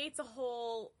 like, creates a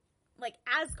whole, like,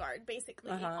 Asgard,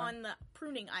 basically, on the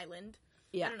pruning island.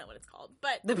 Yeah. I don't know what it's called,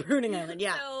 but... The pruning island,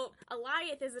 yeah. So,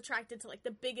 Alioth is attracted to, like,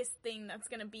 the biggest thing that's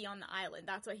going to be on the island.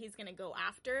 That's what he's going to go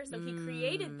after. So, he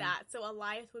created that so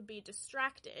Alioth would be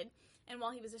distracted. And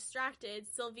while he was distracted,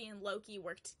 Sylvie and Loki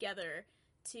worked together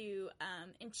to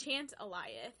enchant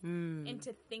Alioth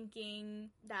into thinking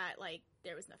that, like,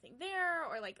 there was nothing there,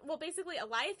 or, like, well, basically,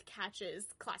 Alioth catches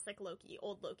classic Loki,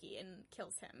 old Loki, and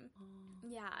kills him. Oh.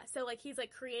 Yeah, so, like, he's,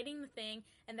 like, creating the thing,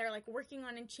 and they're, like, working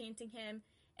on enchanting him,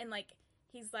 and, like,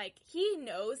 he's, like, he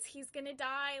knows he's gonna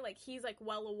die, like, he's, like,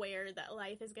 well aware that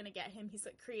Alioth is gonna get him, he's,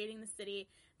 like, creating the city,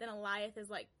 then Alioth is,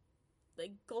 like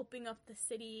gulping up the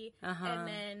city, and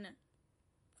then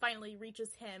finally reaches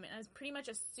him, and pretty much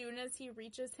as soon as he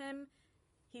reaches him,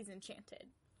 he's enchanted.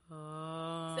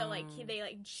 Oh. So, like, they,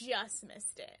 like, just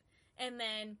missed it. And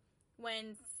then,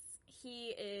 when he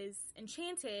is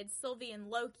enchanted, Sylvie and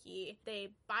Loki, they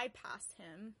bypass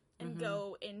him and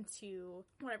go into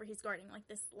whatever he's guarding, like,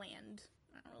 this land.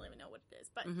 I don't really even know what it is.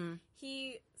 But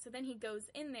so then he goes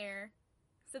in there.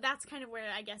 So that's kind of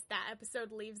where, I guess, that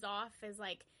episode leaves off, is,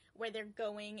 like, where they're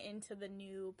going into the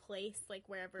new place, like,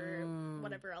 wherever,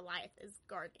 whatever Alioth is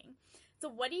guarding. So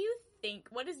what do you think?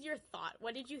 What is your thought?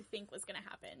 What did you think was going to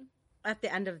happen? At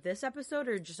the end of this episode,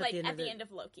 or just like, at the end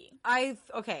of Loki?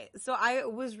 Okay, so I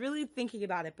was really thinking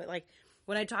about it, but, like,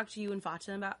 when I talk to you and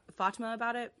Fatima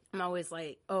about it, I'm always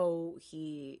like, oh,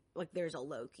 there's a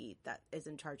Loki that is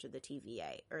in charge of the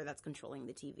TVA, or that's controlling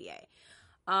the TVA.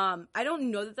 I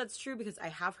don't know that that's true, because I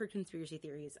have heard conspiracy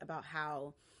theories about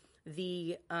how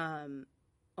the,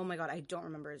 oh my god, I don't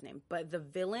remember his name, but the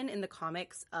villain in the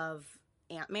comics of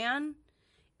Ant-Man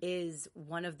is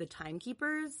one of the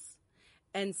timekeepers,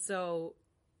 and so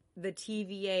the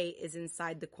TVA is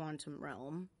inside the quantum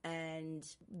realm, and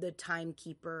the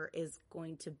timekeeper is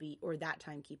going to be, or that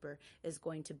timekeeper is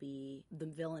going to be the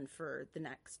villain for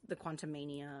the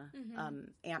Quantumania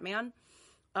Ant-Man.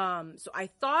 So I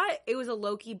thought it was a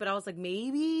Loki, but I was like,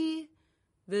 maybe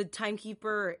the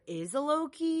timekeeper is a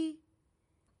Loki,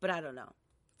 but I don't know.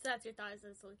 So that's your thought, is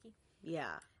it's Loki?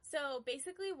 Yeah. So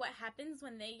basically what happens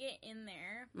when they get in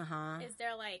there is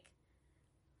they're like,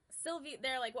 Sylvie,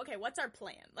 they're like, okay, what's our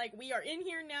plan? Like, we are in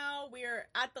here now, we are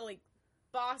at the, like,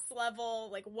 boss level,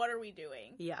 like, what are we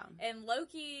doing? Yeah. And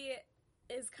Loki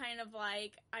is kind of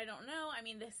like, I don't know, I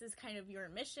mean, this is kind of your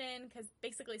mission, because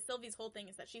basically Sylvie's whole thing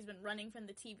is that she's been running from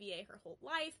the TVA her whole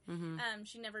life.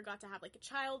 She never got to have, like, a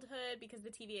childhood, because the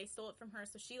TVA stole it from her,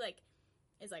 so she, like,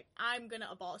 is like, I'm gonna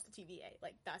abolish the TVA,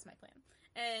 like, that's my plan.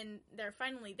 And they're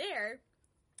finally there,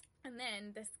 And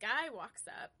then this guy walks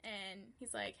up and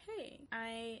he's like, hey,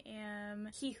 I am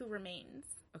He Who Remains.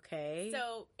 Okay.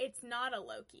 So it's not a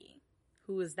Loki.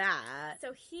 Who is that?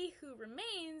 So He Who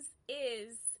Remains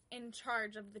is in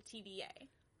charge of the TVA.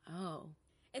 Oh.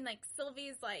 And, like,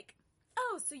 Sylvie's like,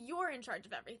 oh, so you're in charge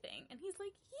of everything. And he's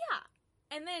like,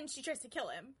 yeah. And then she tries to kill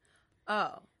him.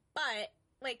 Oh. But,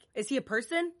 like... Is he a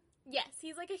person? Yes,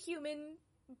 he's like a human.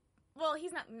 Well,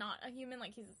 he's not a human.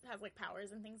 Like, he has, like,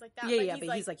 powers and things like that. Yeah,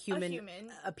 but he's like human, a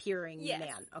human. appearing Yes.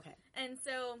 man. Okay. And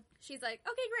so she's like,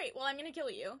 okay, great. Well, I'm going to kill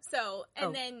you. So,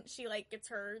 and then she, like, gets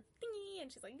her thingy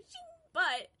and she's like, Shing!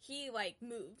 But he, like,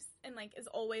 moves and, like, is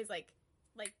always, like,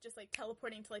 just, like,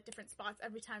 teleporting to, like, different spots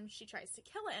every time she tries to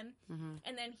kill him. Mm-hmm.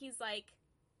 And then he's like,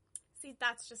 see,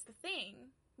 that's just the thing.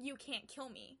 You can't kill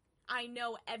me. I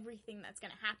know everything that's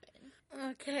gonna happen.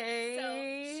 Okay.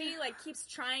 So she, like, keeps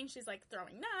trying. She's, like,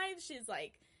 throwing knives. She's,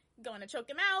 like, going to choke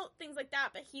him out, things like that.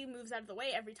 But he moves out of the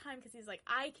way every time because he's like,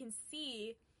 I can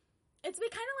see. It's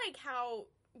kind of like how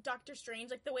Doctor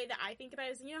Strange, like, the way that I think about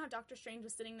it is, you know how Doctor Strange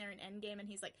was sitting there in Endgame and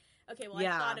he's like, okay, well, I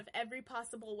thought of every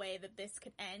possible way that this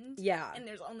could end. Yeah. And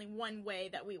there's only one way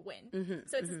that we win. Mm-hmm.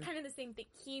 So it's kind of the same thing.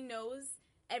 He knows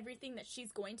everything that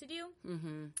she's going to do.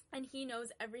 Mm-hmm. And he knows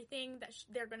everything that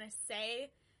they're going to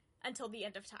say until the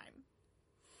end of time.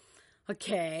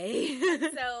 Okay.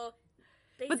 So...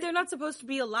 But they're not supposed to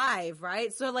be alive,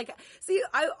 right? So, like, see,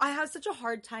 I have such a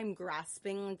hard time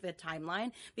grasping the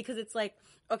timeline because it's like,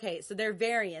 okay, so they're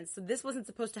variants. So this wasn't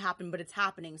supposed to happen, but it's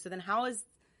happening. So then how is,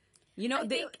 you know,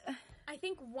 I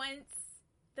think once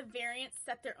the variants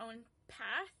set their own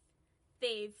path,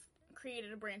 they've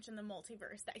created a branch in the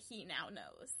multiverse that he now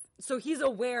knows. So he's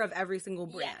aware of every single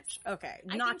branch. Yes. Okay,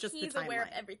 not just the timeline. He's aware of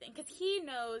everything because he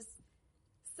knows...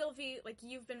 Sylvie, like,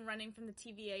 you've been running from the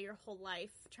TVA your whole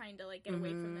life, trying to, like, get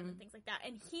away from them and things like that.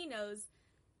 And he knows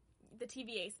the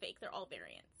TVA is fake. They're all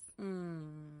variants.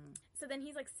 Mm. So then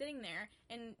he's, like, sitting there,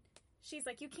 and she's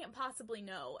like, you can't possibly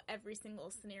know every single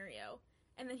scenario.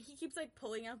 And then he keeps, like,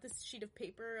 pulling out this sheet of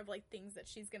paper of, like, things that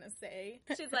she's gonna say.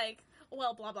 She's like,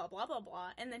 well, blah, blah, blah, blah, blah.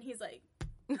 And then he's like...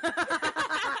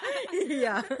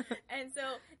 Yeah. And so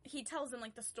he tells him,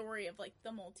 like, the story of, like, the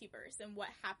multiverse and what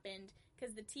happened.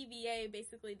 Because the TVA,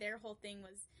 basically, their whole thing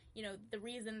was, you know, the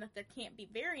reason that there can't be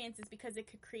variants is because it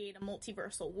could create a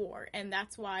multiversal war. And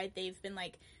that's why they've been,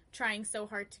 like, trying so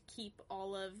hard to keep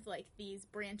all of, like, these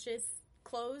branches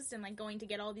closed and, like, going to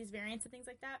get all these variants and things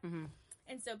like that. Mm-hmm.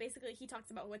 And so, basically, he talks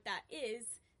about what that is.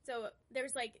 So,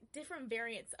 there's, like, different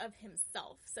variants of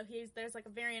himself. So, there's, like, a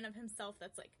variant of himself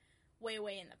that's, like, way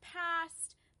in the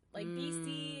past, like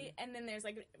BC, and then there's,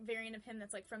 like, a variant of him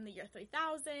that's, like, from the year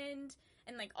 3000,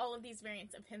 and, like, all of these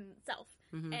variants of himself.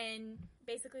 Mm-hmm. And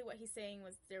basically what he's saying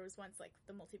was there was once, like,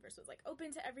 the multiverse was, like,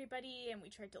 open to everybody, and we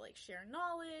tried to, like, share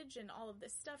knowledge and all of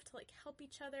this stuff to, like, help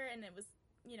each other, and it was,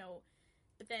 you know,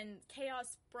 but then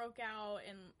chaos broke out,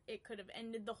 and it could have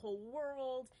ended the whole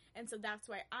world, and so that's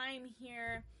why I'm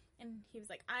here. And he was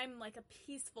like, I'm, like, a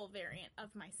peaceful variant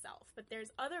of myself, but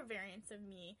there's other variants of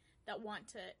me that want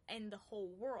to end the whole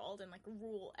world and, like,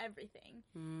 rule everything.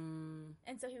 Mm.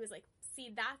 And so he was like,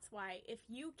 see, that's why if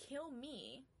you kill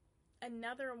me,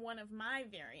 another one of my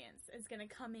variants is going to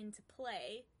come into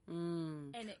play. Mm.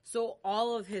 And so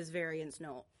all of his variants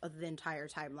know of the entire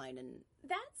timeline. And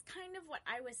that's kind of what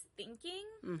I was thinking.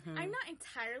 Mm-hmm. I'm not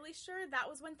entirely sure. That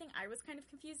was one thing I was kind of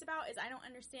confused about, is I don't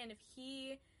understand if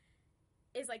he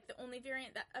is, like, the only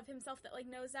variant of himself that, like,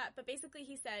 knows that. But basically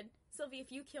he said, Sylvie,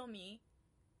 if you kill me,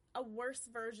 a worse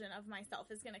version of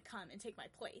myself is going to come and take my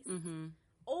place. Mm-hmm.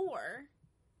 Or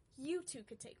you two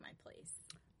could take my place.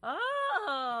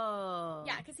 Oh.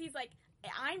 Yeah, because he's like,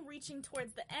 I'm reaching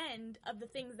towards the end of the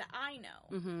things that I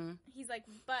know. Mm-hmm. He's like,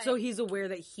 but... So he's aware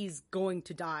that he's going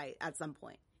to die at some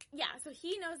point. Yeah, so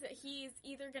he knows that he's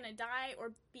either going to die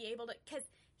or be able to... Because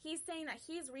he's saying that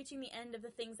he's reaching the end of the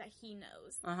things that he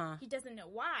knows. Uh-huh. He doesn't know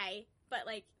why, but,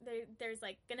 like, there's,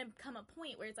 like, going to come a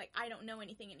point where it's like, I don't know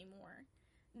anything anymore.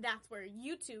 That's where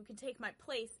you two can take my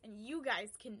place and you guys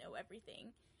can know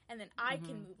everything. And then I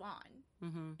can move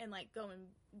on and, like, go and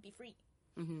be free.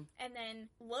 Mm-hmm. And then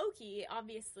Loki,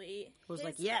 obviously... was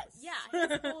like, yes. Yeah,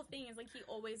 his whole thing is, like, he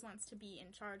always wants to be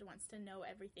in charge, wants to know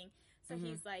everything. So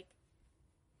he's, like,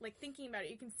 thinking about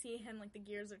it, you can see him, like, the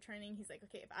gears are turning. He's like,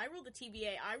 okay, if I rule the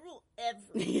TVA, I rule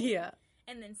everything. Yeah.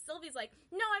 And then Sylvie's like,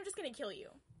 no, I'm just gonna kill you.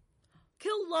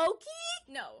 Kill Loki?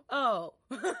 No. Oh.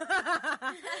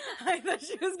 I thought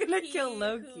she was gonna kill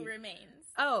Loki. Who remains.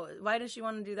 Oh, why does she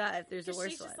want to do that if there's a worse one?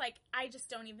 She's just like, I just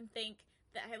don't even think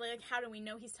that, like, how do we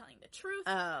know he's telling the truth?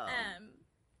 Oh.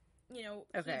 You know,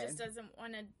 okay. he just doesn't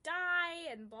want to die,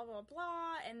 and blah, blah,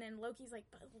 blah. And then Loki's like,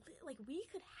 but, like, we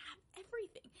could have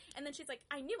everything. And then she's like,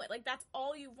 I knew it. Like, that's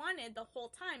all you wanted the whole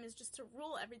time is just to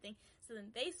rule everything. So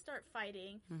then they start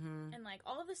fighting. Mm-hmm. And, like,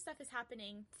 all of this stuff is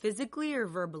happening. Physically or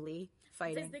verbally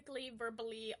fighting? Physically,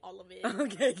 verbally, all of it.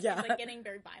 Okay, yeah. It's, like, getting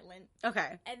very violent.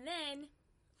 Okay. And then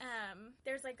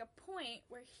there's, like, a point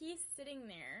where he's sitting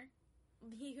there,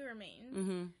 He Who Remains,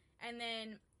 Mm-hmm. and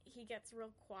then he gets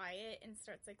real quiet and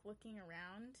starts, like, looking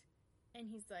around, and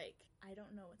he's like, I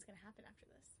don't know what's gonna happen after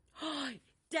this.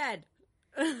 Dead.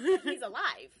 He's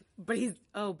alive. But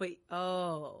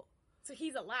So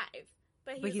he's alive.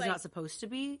 But he's like, not supposed to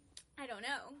be? I don't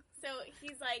know. So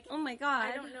he's like, Oh my god.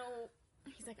 I don't know.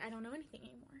 He's like, I don't know anything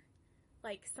anymore.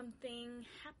 Like, something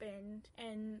happened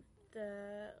in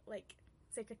the, like,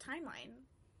 sacred timeline.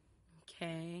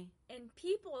 Okay. And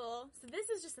people, so this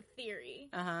is just a theory,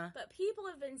 Uh-huh. but people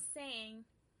have been saying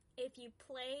if you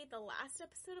play the last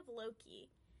episode of Loki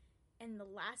and the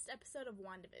last episode of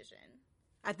WandaVision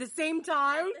At the same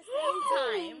time? at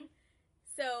the same time,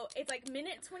 so it's like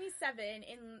minute 27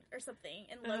 or something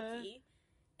in Loki,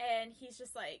 and he's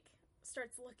just like,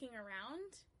 starts looking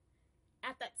around.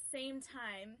 At that same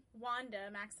time, Wanda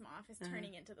Maximoff is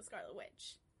turning into the Scarlet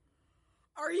Witch.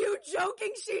 Are you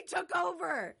joking? She took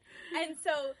over. And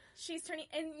so she's turning,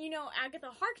 and you know, Agatha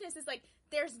Harkness is like,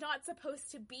 there's not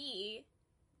supposed to be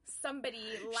somebody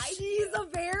like She's you. a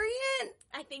variant?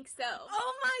 I think so.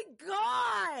 Oh my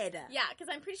god. Yeah, because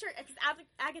I'm pretty sure, because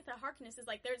Agatha Harkness is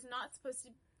like, there's not supposed to,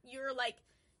 you're like,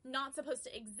 not supposed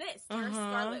to exist. You're a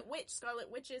Scarlet Witch. Scarlet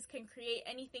Witches can create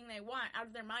anything they want out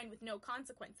of their mind with no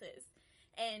consequences.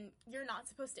 And you're not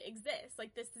supposed to exist.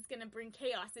 Like, this is gonna bring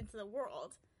chaos into the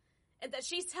world. And that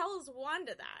she tells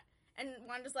Wanda that. And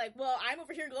Wanda's like, well, I'm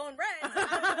over here glowing red. So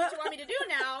I don't know what you want me to do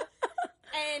now.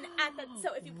 And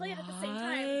so if you play it at the same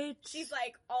time, she's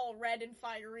like all red and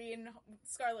fiery and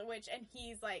Scarlet Witch, and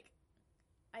he's like,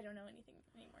 I don't know anything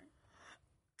anymore.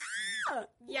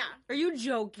 Yeah. Are you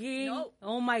joking? No.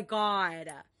 Oh my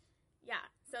god. Yeah.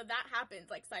 So that happens,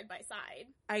 like, side by side.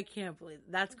 I can't believe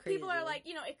that's crazy. People are like,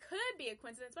 you know, it could be a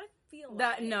coincidence, but I feel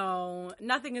that like... No,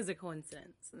 nothing is a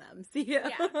coincidence in them. Yeah.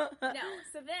 No.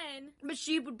 So then... But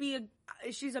she would be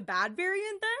she's a bad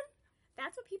variant then?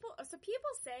 That's what people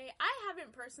say. I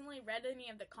haven't personally read any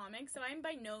of the comics, so I'm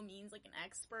by no means, like, an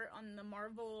expert on the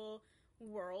Marvel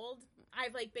world.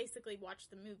 I've, like, basically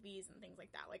watched the movies and things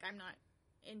like that. Like,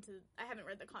 I haven't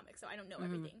read the comics, so I don't know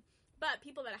everything. But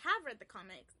people that have read the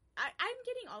comics, I'm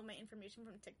getting all my information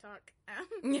from TikTok.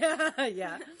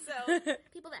 Yeah. So,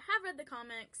 people that have read the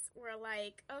comics were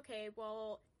like, okay,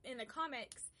 well, in the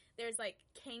comics, there's, like,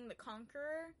 Kang the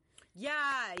Conqueror.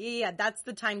 Yeah. That's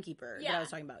the timekeeper that I was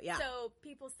talking about. Yeah. So,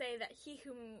 people say that He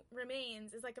Who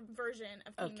Remains is, like, a version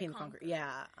of Kang the Conqueror.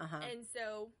 Yeah. Uh-huh. And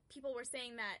so, people were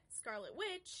saying that Scarlet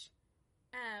Witch,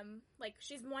 like,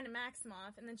 she's Wanda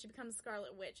Maximoff, and then she becomes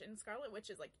Scarlet Witch, and Scarlet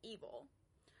Witch is, like, evil.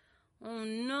 Oh,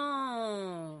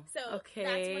 no. So,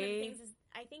 that's one of the things is,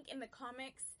 I think in the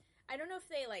comics, I don't know if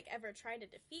they, like, ever try to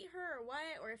defeat her or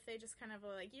what, or if they just kind of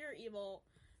are like, you're evil,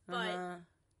 but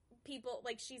people,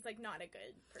 like, she's, like, not a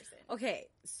good person. Okay,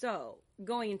 so,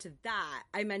 going into that,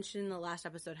 I mentioned in the last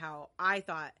episode how I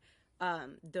thought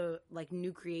the, like,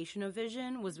 new creation of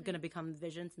Vision was going to become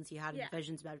Vision since he had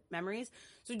Vision's memories.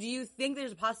 So do you think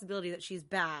there's a possibility that she's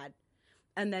bad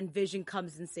and then Vision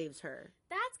comes and saves her?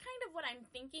 That's kind of what I'm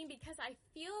thinking, because I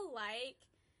feel like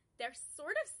they're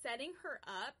sort of setting her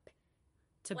up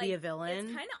to be a villain.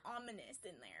 It's kind of ominous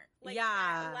in there. Like,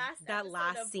 yeah, that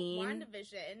last scene.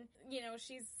 WandaVision, you know,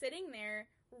 she's sitting there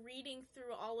reading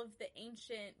through all of the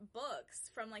ancient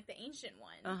books from, like, the Ancient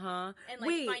One. Uh-huh. And,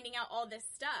 like, finding out all this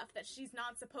stuff that she's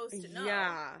not supposed to know.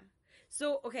 Yeah.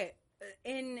 So, okay,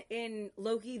 in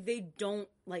Loki, they don't,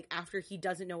 like, after he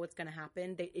doesn't know what's going to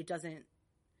happen, it doesn't,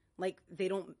 like, they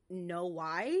don't know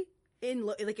why.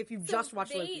 Like, if you just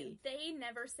watch Loki. They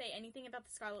never say anything about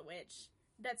the Scarlet Witch.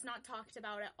 That's not talked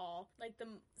about at all. Like, the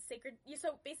sacred...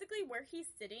 So, basically, where he's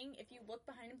sitting, if you look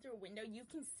behind him through a window, you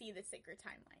can see the sacred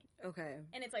timeline. Okay.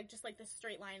 And it's, like, just, like, this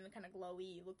straight line and kind of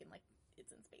glowy, looking like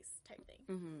it's in space type thing.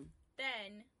 Mm-hmm.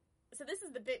 Then... So, this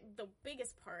is the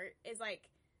biggest part, is, like,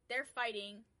 they're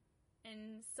fighting,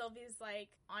 and Sylvie's like,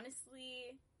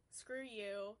 honestly, screw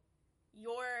you.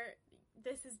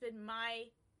 This has been my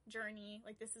journey.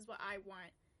 Like, this is what I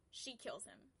want. She kills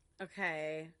him.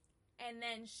 Okay. And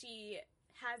then she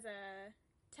has a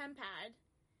tempad,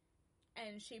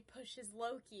 and she pushes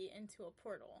Loki into a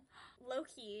portal.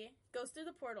 Loki goes through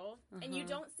the portal, and you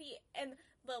don't see... And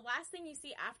the last thing you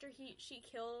see after she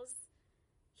kills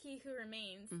He Who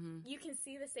Remains, you can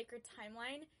see the sacred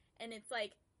timeline, and it's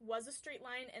like, was a straight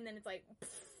line, and then it's like,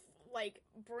 like,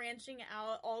 branching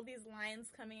out, all these lines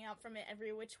coming out from it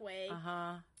every which way.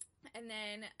 Uh-huh. And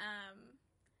then,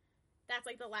 that's,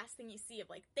 like, the last thing you see of,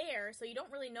 like, there, so you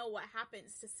don't really know what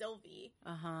happens to Sylvie.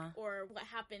 Uh-huh. Or what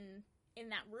happened in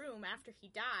that room after he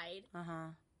died.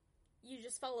 Uh-huh. You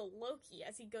just follow Loki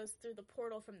as he goes through the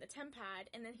portal from the Tempad,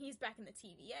 and then he's back in the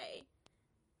TVA.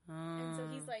 And so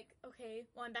he's like, okay,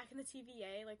 well, I'm back in the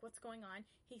TVA, like, what's going on?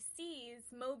 He sees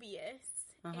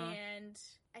Mobius, and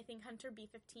I think Hunter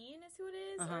B-15 is who it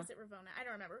is, or is it Ravonna? I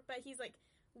don't remember, but he's, like,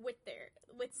 with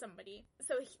somebody.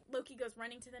 So Loki goes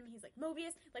running to them, he's like,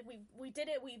 Mobius, like, we did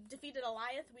it, we defeated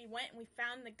Alioth, we went and we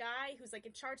found the guy who's, like,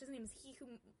 in charge, his name is He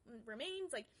Who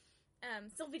Remains, like,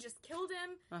 Sylvie just killed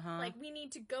him, like, we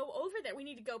need to go over there, we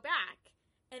need to go back.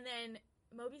 And then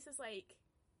Mobius is like,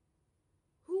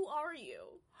 who are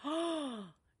you?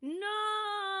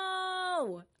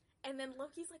 No! And then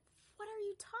Loki's like, what are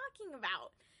you talking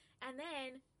about? And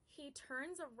then he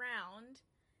turns around,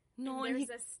 and there's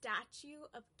a statue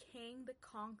of Kang the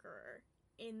Conqueror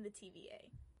in the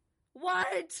TVA.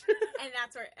 What? And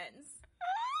that's where it ends.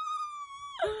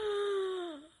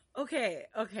 Okay.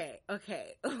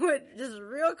 Just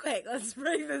real quick, let's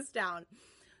break this down.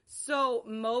 So,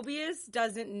 Mobius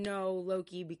doesn't know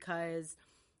Loki because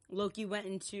Loki went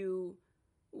into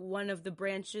one of the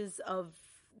branches of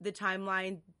the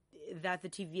timeline that the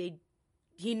TVA...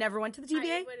 He never went to the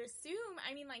TVA? I would assume.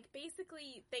 I mean, like,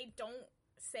 basically, they don't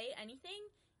say anything.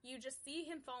 You just see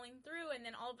him falling through, and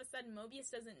then all of a sudden,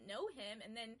 Mobius doesn't know him,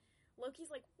 and then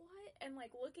Loki's like, what? And,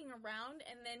 like, looking around,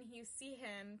 and then you see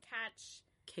him catch...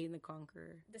 Kang the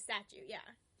Conqueror. The statue, yeah.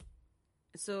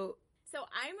 So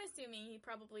I'm assuming he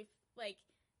probably, like,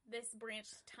 this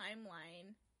branched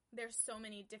timeline, there's so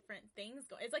many different things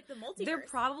going. It's like the multiverse. They're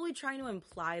probably trying to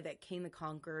imply that Kang the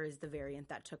Conqueror is the variant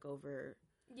that took over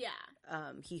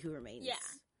He Who Remains. Yeah.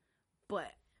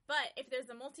 But if there's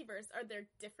a multiverse, are there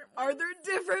different Are ones? there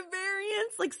different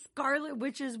variants? Like Scarlet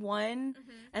Witch is one,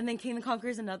 and then Kang the Conqueror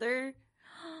is another?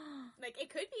 Like, it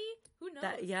could be. Who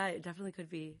knows? Yeah, it definitely could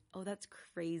be. Oh, that's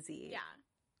crazy. Yeah.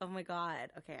 Oh my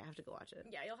god. Okay, I have to go watch it.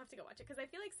 Yeah, you'll have to go watch it. Because I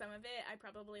feel like some of it I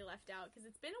probably left out. Because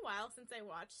it's been a while since I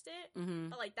watched it.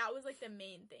 But, like, that was, like, the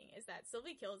main thing. Is that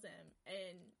Sylvie kills him.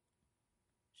 And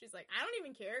she's like, I don't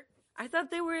even care. I thought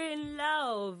they were in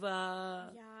love.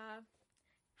 Yeah.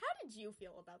 How did you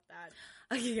feel about that?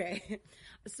 Okay.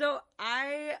 So,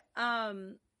 I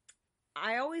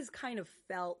always kind of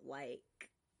felt like,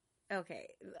 okay,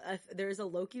 there's a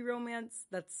Loki romance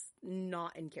that's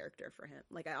not in character for him.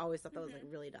 Like, I always thought that was, like,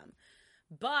 really dumb.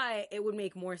 But it would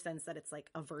make more sense that it's, like,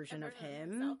 a version of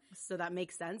him. So that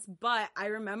makes sense. But I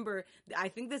remember, I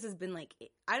think this has been, like,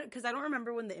 because I don't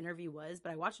remember when the interview was,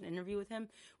 but I watched an interview with him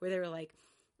where they were like,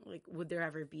 would there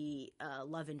ever be a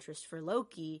love interest for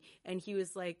Loki? And he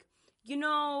was like, you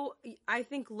know, I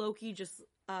think Loki just...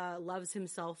 loves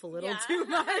himself a little too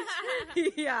much.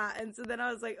 Yeah, and so then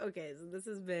I was like, okay, so this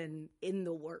has been in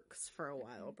the works for a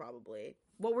while, probably.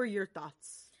 What were your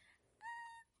thoughts?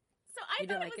 So I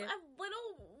thought it was a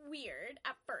little weird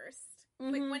at first.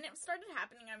 Like, when it started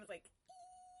happening, I was like...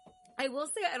 I will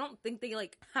say I don't think they,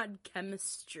 like, had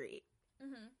chemistry.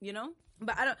 You know?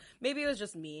 But I don't... Maybe it was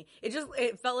just me.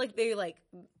 It felt like they, like,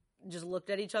 just looked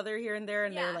at each other here and there,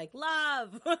 and they were like,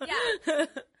 love! Yeah.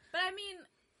 But I mean...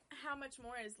 How much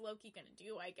more is Loki gonna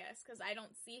do, I guess? Because I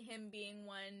don't see him being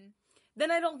one... Then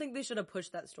I don't think they should have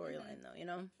pushed that storyline, though, you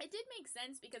know? It did make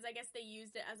sense, because I guess they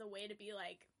used it as a way to be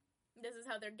like, this is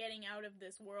how they're getting out of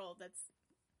this world that's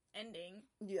ending.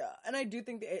 Yeah, and I do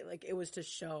think that it was to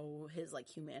show his, like,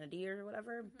 humanity or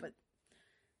whatever, but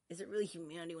is it really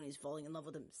humanity when he's falling in love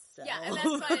with himself? Yeah, and that's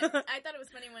why I thought it was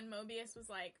funny when Mobius was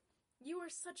like, you are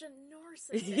such a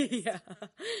narcissist.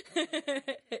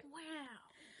 Wow.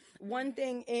 One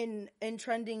thing in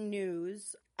trending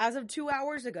news, as of 2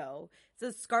 hours ago, it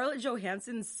says Scarlett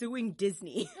Johansson suing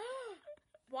Disney.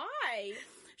 Why?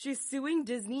 She's suing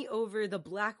Disney over the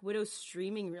Black Widow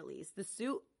streaming release. The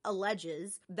suit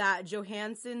alleges that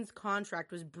Johansson's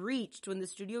contract was breached when the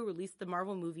studio released the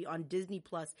Marvel movie on Disney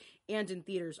Plus and in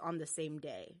theaters on the same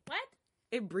day. What?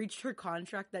 It breached her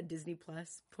contract that Disney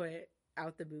Plus put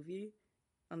out the movie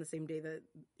on the same day that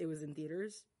it was in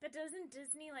theaters. But doesn't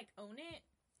Disney, like, own it?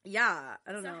 Yeah,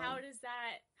 I don't know. So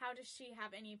how does she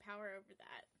have any power over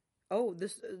that? Oh,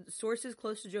 the sources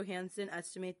close to Johansson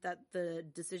estimate that the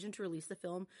decision to release the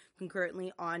film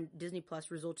concurrently on Disney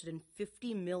Plus resulted in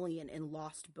 $50 million in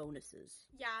lost bonuses.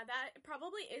 Yeah, that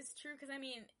probably is true, because, I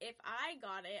mean, if I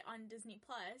got it on Disney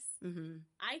Plus,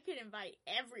 I could invite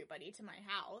everybody to my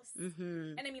house.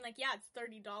 And, I mean, like, yeah, it's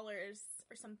 $30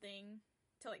 or something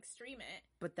to like stream it.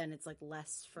 But then it's like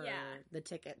less for Yeah. the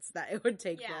tickets that it would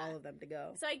take for Yeah. all of them to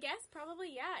go. So I guess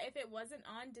probably, yeah, if it wasn't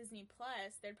on Disney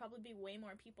Plus, there'd probably be way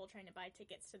more people trying to buy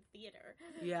tickets to the theater.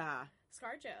 Yeah.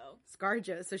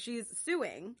 ScarJo. So she's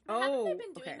suing. Haven't they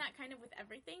been doing okay. that kind of with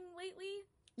everything lately?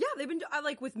 Yeah, they've been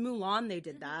like with Mulan. They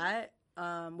did Mhm.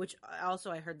 that. Which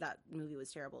also I heard that movie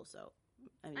was terrible. So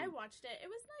I mean, I watched it. It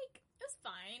was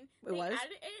fine. It was?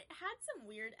 It had some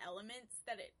weird elements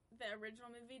that the original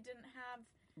movie didn't have.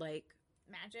 like,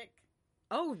 Magic.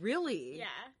 oh really? Yeah.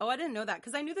 Oh, I didn't know that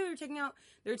because I knew they were taking out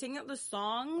the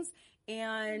songs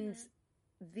and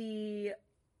the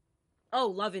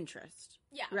love interest.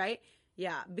 Yeah. Right?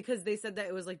 Yeah, because they said that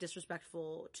it was like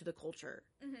disrespectful to the culture.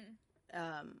 Mm-hmm.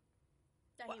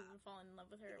 That he would fall in love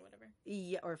with her or whatever.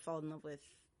 Yeah, or fall in love with.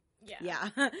 Yeah. Yeah,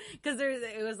 because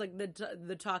it was like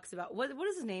the talks about what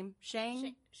is his name?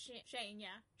 Shang. Shane, yeah.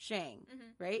 Shang,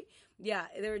 Mhm. right? Yeah,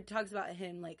 there were talks about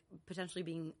him like potentially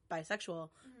being bisexual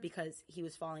because he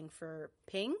was falling for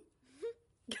Ping.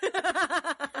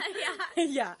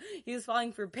 Yeah, he was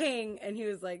falling for Ping, and he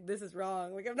was like, "This is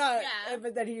wrong. Like, I'm not." Yeah.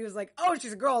 But then he was like, "Oh,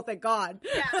 she's a girl. Thank God."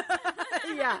 Yeah.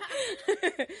 Yeah.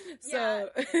 So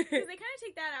Because they kind of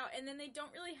take that out, and then they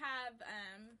don't really have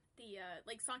the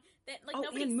like song that like Oh,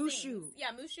 nobody and sings. Mushu. Yeah,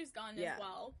 Mushu's gone Yeah. as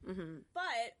well. mm-hmm.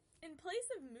 But in place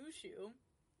of Mushu,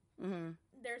 Mm-hmm.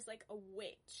 there's like a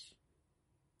witch.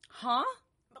 Huh?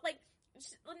 But like,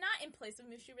 well, not in place of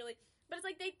Mushu really, but it's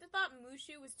like they thought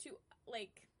Mushu was too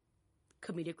like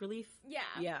Comedic relief. yeah.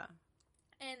 Yeah.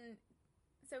 And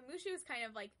so Mushu is kind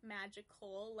of like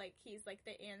magical, like he's like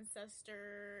the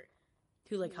ancestor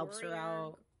Who like helps her warrior,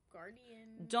 out?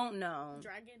 guardian, Don't know.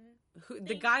 dragon. The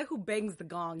thing. guy who bangs the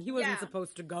gong, he wasn't Yeah.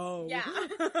 supposed to go. Yeah,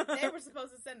 they were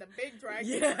supposed to send the big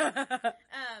dragon. Yeah.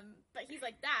 But he's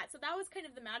like that. So that was kind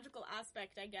of the magical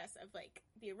aspect, I guess, of like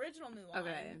the original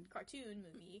Mulan cartoon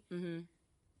movie. Mm-hmm.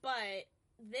 But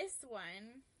this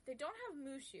one, they don't have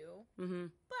Mushu, Mm-hmm.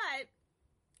 but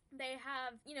they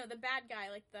have, the bad guy,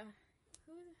 like the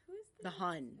who's The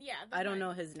Hun. Yeah, I don't Hun.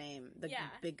 know his name. The Yeah.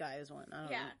 big guy is one. I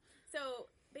don't Yeah. know. So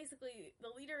basically, the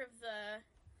leader of the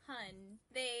Hun,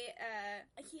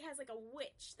 he has like a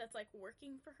witch that's like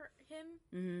working for him,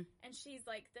 Mm-hmm. and she's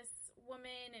like this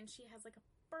woman, and she has like a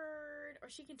bird, or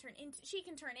she can turn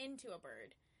into a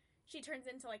bird. She turns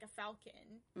into like a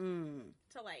falcon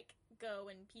to like go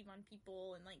and peeve on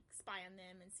people and like spy on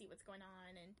them and see what's going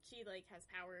on, and she like has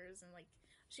powers, and like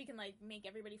she can like make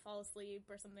everybody fall asleep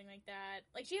or something like that.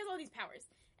 Like she has all these powers,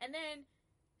 and then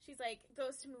she's like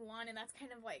goes to Mulan, and that's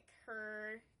kind of like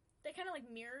they kind of like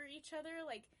mirror each other,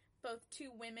 like both two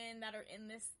women that are in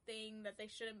this thing that they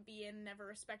shouldn't be in, never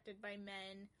respected by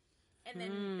men, and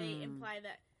then they imply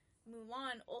that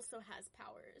Mulan also has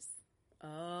powers.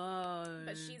 Oh.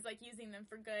 But she's like using them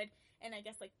for good, and I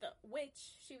guess like the witch,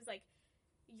 she was like,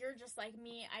 you're just like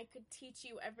me, I could teach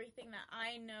you everything that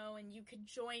I know, and you could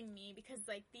join me, because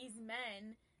like these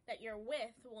men that you're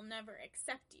with will never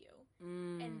accept you,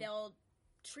 and they'll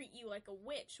treat you like a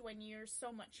witch when you're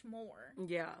so much more.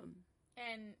 Yeah.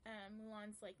 And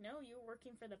Mulan's like, no, you're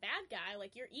working for the bad guy,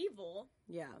 like you're evil,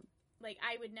 Yeah. like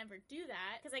I would never do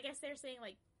that, because I guess they're saying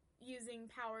like using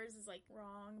powers is like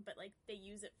wrong, but like they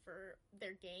use it for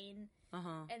their gain,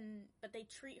 but they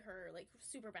treat her like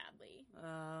super badly.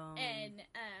 And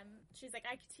she's like,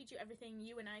 I could teach you everything,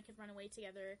 you and I could run away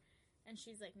together, and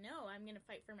she's like, no, I'm gonna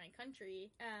fight for my country.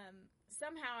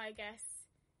 Somehow I guess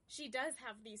she does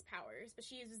have these powers, but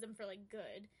she uses them for like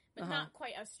good, but not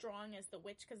quite as strong as the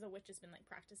witch, because the witch has been like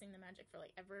practicing the magic for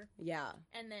like ever. Yeah.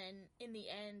 And then in the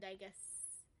end, I guess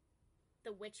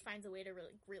the witch finds a way to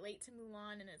really relate to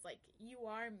Mulan, and is like, you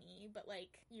are me, but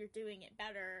like you're doing it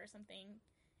better or something.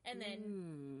 And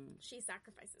then she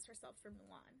sacrifices herself for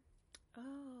Mulan.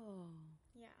 Oh.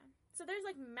 Yeah. So there's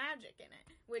like magic in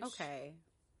it, which Okay.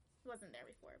 wasn't there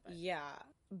before. But Yeah.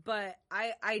 But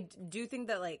I do think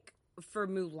that like for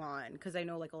Mulan, because I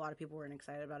know like a lot of people weren't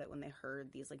excited about it when they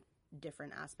heard these like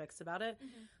different aspects about it,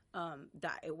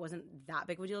 that it wasn't that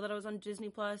big of a deal that it was on Disney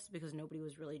Plus, because nobody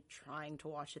was really trying to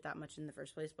watch it that much in the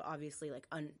first place. But obviously like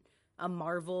a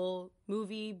Marvel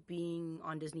movie being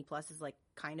on Disney Plus is like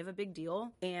kind of a big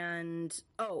deal. And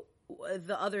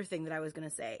the other thing that I was going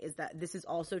to say is that this is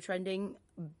also trending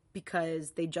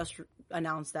because they just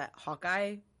announced that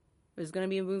Hawkeye is going to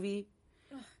be a movie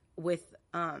with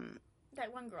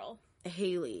that one girl,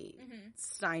 Haley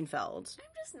Steinfeld. I'm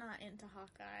just not into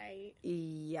Hawkeye.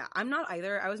 Yeah, I'm not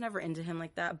either. I was never into him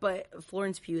like that, but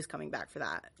Florence Pugh is coming back for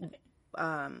that. Okay.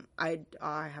 I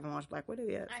haven't watched Black Widow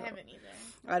yet. I so haven't either.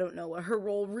 I don't know what her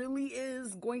role really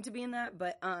is going to be in that,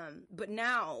 but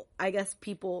now I guess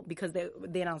people, because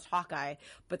they announced Hawkeye,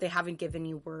 but they haven't given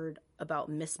you word about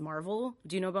Miss Marvel.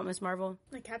 Do you know about Miss Marvel?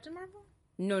 Like Captain Marvel?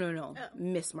 No. Oh.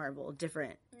 Miss Marvel,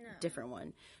 different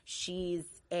one. She's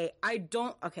I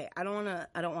don't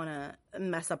want to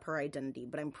mess up her identity,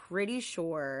 but I'm pretty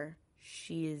sure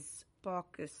she's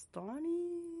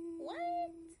Pakistani.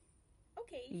 What?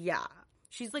 Okay. Yeah.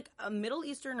 She's like a Middle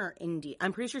Eastern or Indian.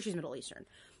 I'm pretty sure she's Middle Eastern.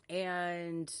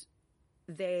 And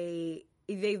they've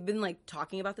been like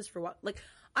talking about this for a while. Like,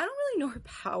 I don't really know her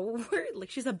power. Like,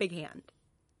 she's a big hand.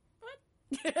 What?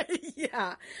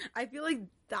 Yeah. I feel like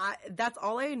that's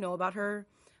all I know about her,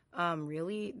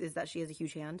 really, is that she has a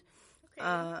huge hand.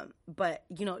 Okay. But,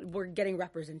 you know, we're getting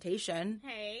representation.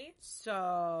 Hey.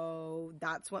 So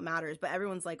that's what matters. But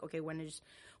everyone's like, okay, when is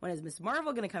Miss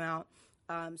Marvel going to come out?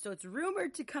 So it's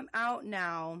rumored to come out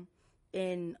now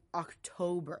in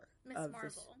October. Miss Marvel.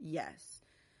 Marvel. Yes.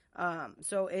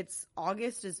 So it's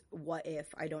August is What If.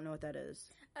 I don't know what that is.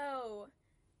 Oh,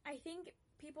 I think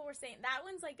people were saying that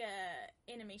one's like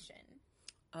a animation.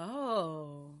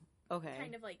 Oh, okay.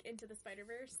 Kind of like Into the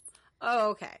Spider-Verse.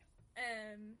 Oh, okay.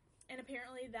 And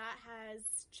apparently that has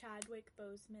Chadwick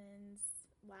Boseman's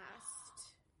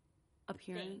last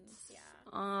appearance. things, yeah.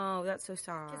 Oh, that's so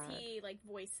sad. Because he like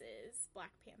voices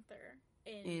Black Panther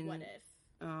in What If.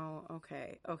 Oh,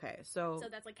 okay. So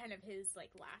that's like kind of his like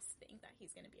last thing that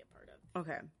he's going to be a part of.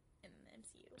 Okay. In the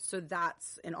MCU. So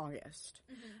that's in August.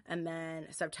 Mm-hmm. And then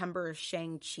September is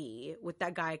Shang-Chi with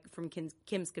that guy from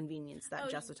Kim's Convenience that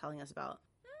Jess was telling us about.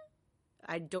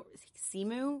 I don't...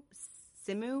 Simu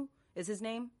is his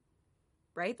name?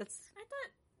 Right? That's... I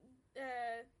thought...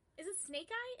 is it Snake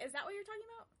Eye? Is that what you're talking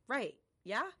about? Right.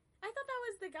 Yeah? I thought that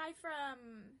was the guy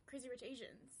from Crazy Rich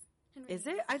Asians. Henry Is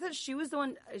it? I thought she was the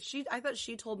one... I thought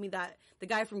she told me that the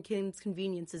guy from Kim's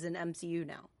Convenience is in MCU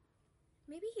now.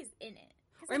 Maybe he's in it.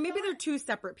 Or maybe they're two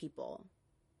separate people.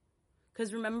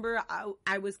 Because remember,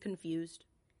 I was confused.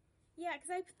 Yeah, because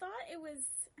I thought it was...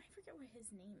 I forget what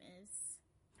his name is.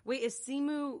 Wait, is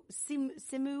Simu,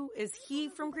 is he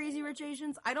from Crazy Rich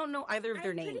Asians? I don't know either of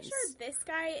their names. I'm pretty sure this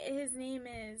guy, his name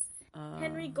is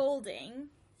Henry Golding,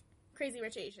 Crazy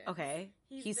Rich Asians. Okay.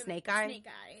 He's Snake Eye? Snake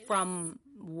Eyes. From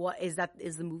what, is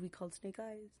the movie called Snake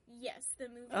Eyes? Yes, the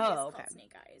movie is called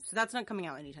Snake Eyes. So that's not coming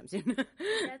out anytime soon.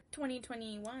 That's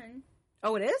 2021.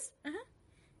 Oh, it is? Uh-huh.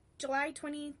 July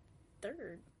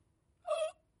 23rd.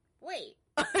 Wait.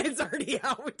 It's already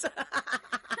out.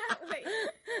 Wait.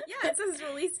 Yeah, it says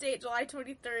release date July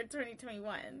 23rd,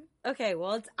 2021. Okay,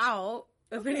 well, it's out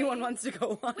if anyone wants to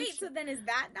go watch. Wait, so then is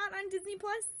that not on Disney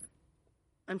Plus?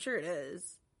 I'm sure it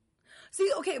is.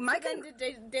 See, okay,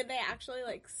 did they actually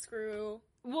like screw?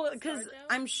 Well, because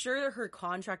I'm sure her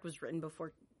contract was written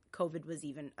before COVID was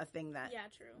even a thing that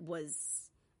was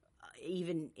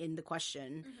even in the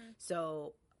question. Mm-hmm.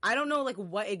 So I don't know, like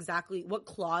what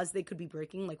clause they could be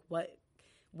breaking. Like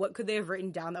what could they have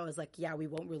written down that was like, yeah, we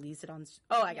won't release it on.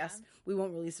 I guess we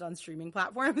won't release it on streaming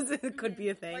platforms. It could be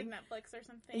a thing, like Netflix or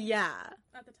something. Yeah,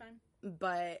 at the time.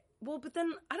 But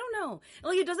then I don't know.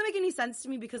 Like, it doesn't make any sense to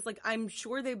me because like I'm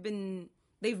sure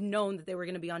they've known that they were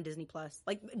going to be on Disney Plus.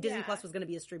 Like Disney Plus was going to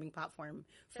be a streaming platform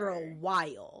for a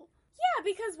while. Yeah,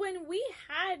 because when we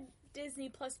had Disney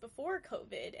Plus before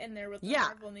COVID and there was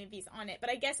Marvel movies on it, but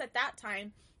I guess at that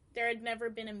time there had never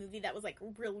been a movie that was like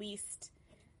released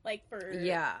like for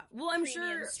well, I'm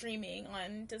sure streaming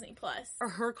on Disney Plus.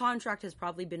 Her contract has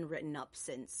probably been written up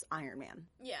since Iron Man.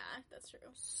 Yeah, that's true.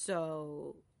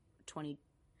 So 20.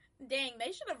 Dang,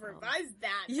 they should have revised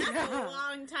that. That's a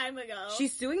long time ago.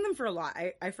 She's suing them for a lot.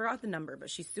 I forgot the number, but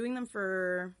she's suing them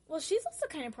for... Well, she's also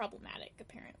kind of problematic,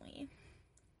 apparently.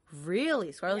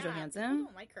 Really? Scarlett Johansson? I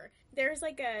don't like her. There's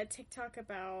like a TikTok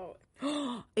about...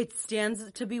 It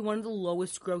stands to be one of the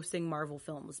lowest grossing Marvel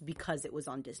films because it was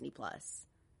on Disney Plus.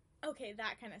 Okay,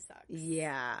 that kind of sucks.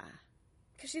 Yeah.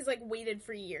 Because she's like waited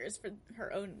for years for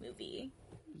her own movie.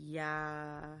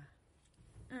 Yeah.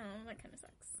 Oh, that kind of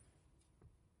sucks.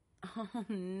 Oh,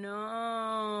 no.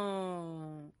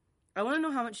 I want to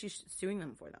know how much she's suing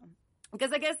them for, though.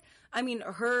 Because I guess, I mean,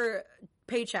 her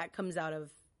paycheck comes out of,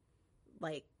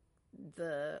 like,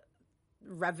 the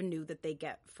revenue that they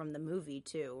get from the movie,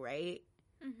 too, right?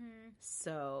 Mm-hmm.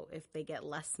 So if they get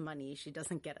less money, she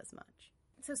doesn't get as much.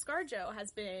 So ScarJo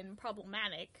has been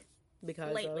problematic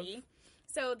because lately.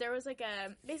 So there was, like,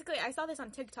 basically, I saw this on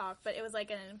TikTok, but it was,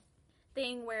 like, a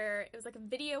thing where it was, like, a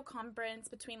video conference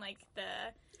between, like,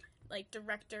 the... like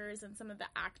directors and some of the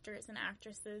actors and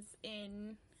actresses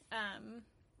in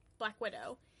Black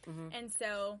Widow. Mm-hmm. And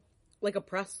so Like a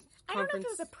press conference? I don't know if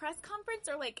it was a press conference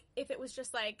or, like, if it was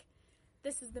just, like,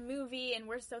 this is the movie and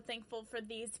we're so thankful for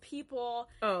these people.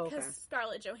 Oh, okay. Because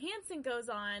Scarlett Johansson goes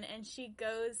on and she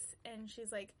goes and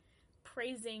she's, like,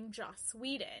 praising Joss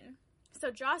Whedon.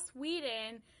 So Joss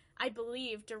Whedon, I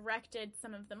believe, directed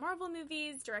some of the Marvel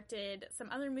movies, directed some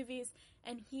other movies,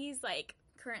 and he's, like,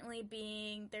 currently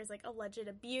there's, like, alleged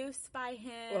abuse by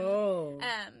him. Oh.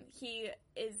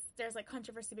 There's, like,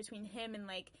 controversy between him and,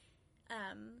 like,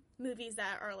 movies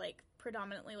that are, like,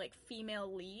 predominantly, like,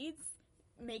 female leads,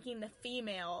 making the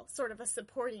female sort of a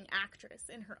supporting actress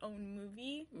in her own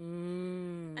movie.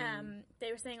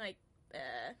 They were saying, like,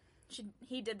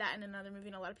 he did that in another movie,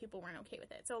 and a lot of people weren't okay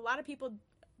with it. So a lot of people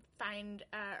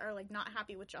are, like, not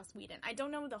happy with Joss Whedon. I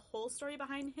don't know the whole story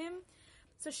behind him.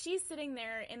 So she's sitting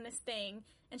there in this thing,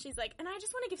 and she's like, and I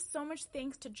just want to give so much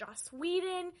thanks to Joss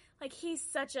Whedon. Like, he's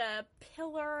such a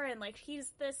pillar, and, like,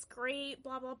 he's this great,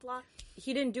 blah, blah, blah.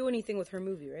 He didn't do anything with her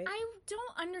movie, right? I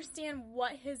don't understand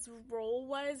what his role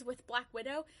was with Black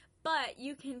Widow, but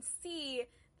you can see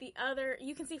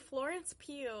Florence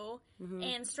Pugh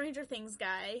and Stranger Things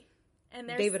guy. And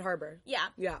there's David Harbour. Yeah.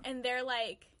 Yeah. And they're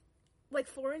like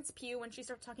Florence Pugh, when she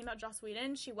starts talking about Joss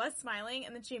Whedon, she was smiling,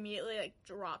 and then she immediately, like,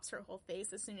 drops her whole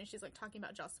face as soon as she's, like, talking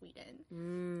about Joss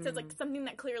Whedon. So it's, like, something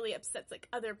that clearly upsets, like,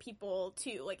 other people,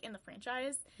 too, like, in the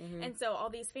franchise. And so all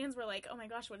these fans were like, oh my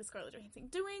gosh, what is Scarlett Johansson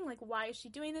doing? Like, why is she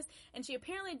doing this? And she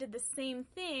apparently did the same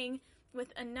thing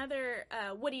with another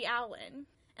Woody Allen,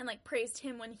 and, like, praised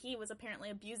him when he was apparently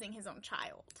abusing his own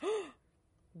child.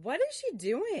 What is she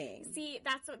doing? See,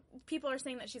 that's what people are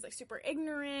saying, that she's, like, super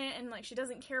ignorant and, like, she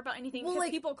doesn't care about anything. Well, because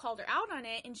like, people called her out on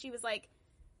it, and she was like,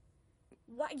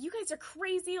 what? You guys are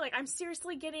crazy. Like, I'm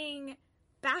seriously getting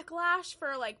backlash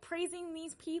for, like, praising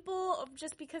these people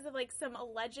just because of, like, some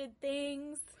alleged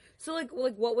things. So, like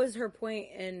what was her point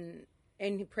in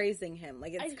praising him?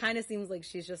 Like, it kind of seems like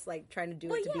she's just, like, trying to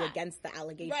do it to be against the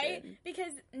allegation. Right?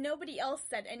 Because nobody else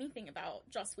said anything about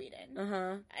Joss Whedon.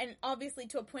 And obviously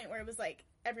to a point where it was, like,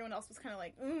 everyone else was kind of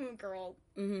like, girl.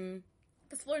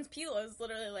 Because Florence Pugh was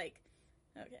literally like,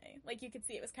 okay. Like, you could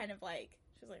see it was kind of like,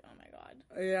 she was like, oh my god.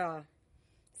 Yeah.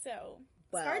 So,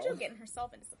 well, ScarJo getting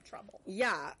herself into some trouble.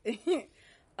 Yeah.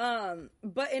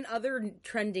 But in other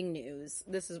trending news,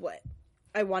 this is what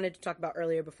I wanted to talk about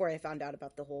earlier before I found out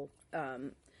about the whole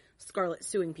Scarlett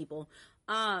suing people.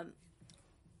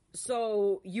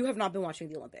 So you have not been watching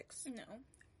the Olympics. No.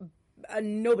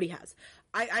 Nobody has.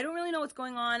 I don't really know what's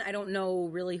going on. I don't know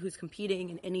really who's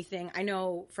competing in anything. I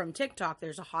know from TikTok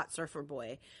there's a hot surfer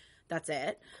boy. That's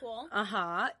it. Cool.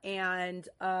 And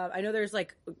I know there's,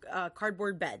 like,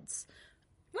 cardboard beds.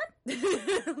 What?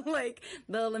 Like,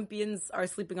 the Olympians are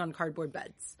sleeping on cardboard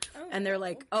beds. Oh, and they're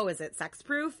like, oh, is it sex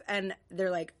proof? And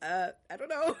they're like, I don't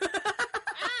know.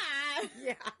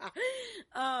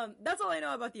 Yeah. That's all I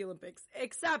know about the Olympics.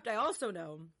 Except I also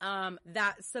know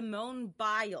that Simone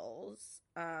Biles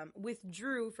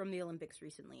withdrew from the Olympics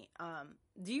recently.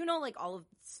 Do you know, like, all of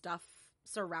the stuff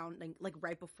surrounding, like,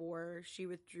 right before she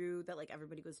withdrew that, like,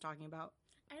 everybody was talking about?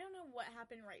 I don't know what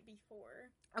happened right before.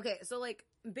 Okay, so, like,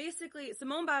 basically,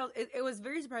 Simone Biles, it was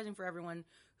very surprising for everyone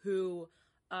who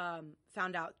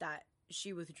found out that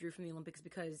she withdrew from the Olympics,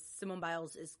 because Simone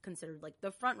Biles is considered, like,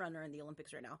 the front runner in the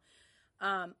Olympics right now.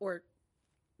 Or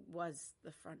was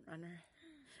the front runner.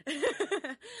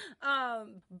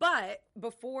 But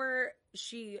before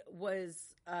she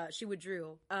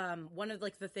withdrew, one of,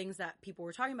 like, the things that people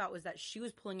were talking about was that she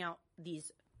was pulling out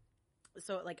these,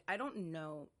 so, like, I don't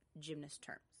know gymnast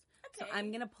terms. Okay. So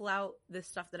I'm gonna pull out this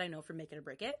stuff that I know from Make It or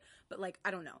Break It, but, like,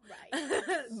 I don't know.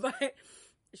 Right. But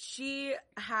she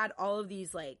had all of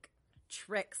these, like,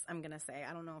 tricks, I'm gonna say.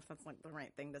 I don't know if that's, like, the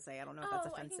right thing to say. I don't know if that's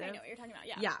offensive. I think I know what you're talking about,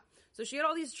 yeah. Yeah. So she had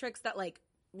all these tricks that, like,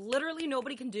 literally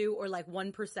nobody can do, or, like,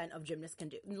 1% of gymnasts can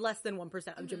do. Less than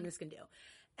 1% of gymnasts can do.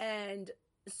 And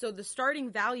so the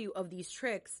starting value of these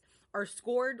tricks are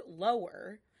scored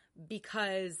lower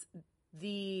because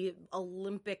the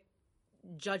Olympic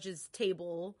judges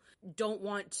table don't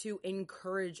want to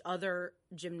encourage other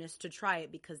gymnasts to try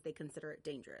it because they consider it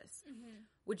dangerous.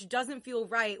 Which doesn't feel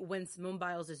right when Simone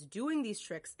Biles is doing these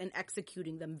tricks and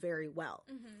executing them very well.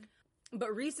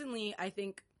 But recently, I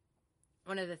think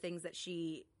one of the things that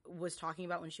she was talking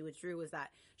about when she withdrew was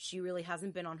that she really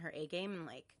hasn't been on her A game, and,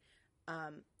 like,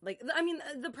 I mean,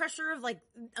 the pressure of, like,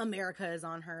 America is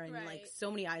on her, and, like,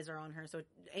 so many eyes are on her, so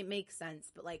it makes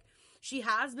sense. But, like, she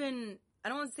has been, I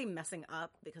don't want to say messing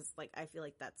up, because, like, I feel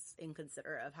like that's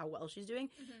inconsiderate of how well she's doing,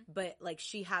 but, like,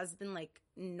 she has been, like,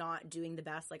 not doing the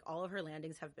best. Like, all of her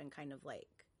landings have been kind of, like,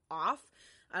 off.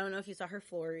 I don't know if you saw her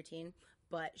floor routine,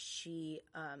 but she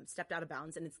stepped out of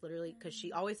bounds, and it's literally because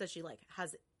she always says she, like,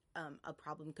 has a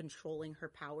problem controlling her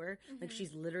power. Like,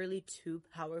 she's literally too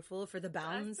powerful for the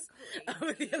bounds of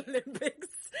the Olympics.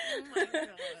 Oh my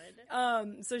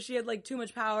god. So she had, like, too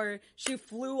much power. She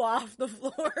flew off the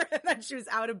floor, and then she was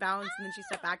out of bounds, and then she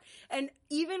stepped back. And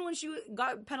even when she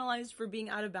got penalized for being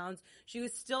out of bounds, she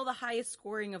was still the highest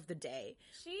scoring of the day.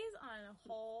 She's on a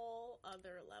whole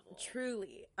other level.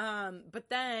 Truly. But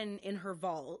then in her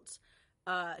vault,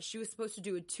 she was supposed to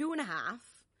do a 2.5,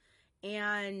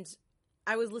 and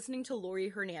I was listening to Lori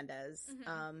Hernandez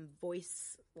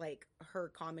voice, like, her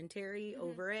commentary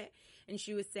over it, and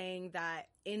she was saying that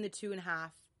in the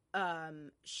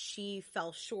 2.5, she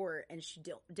fell short, and she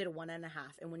did a 1.5,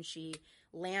 and when she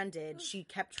landed, she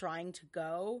kept trying to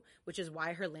go, which is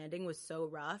why her landing was so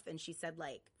rough, and she said,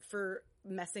 like, for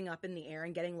messing up in the air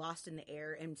and getting lost in the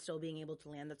air and still being able to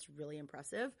land, that's really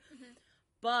impressive.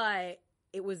 But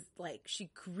it was like she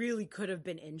really could have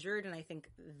been injured, and I think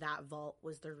that vault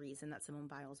was the reason that Simone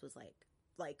Biles was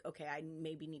like, okay, I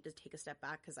maybe need to take a step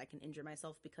back because I can injure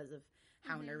myself because of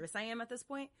how nervous I am at this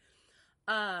point.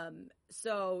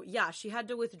 So yeah, she had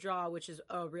to withdraw, which is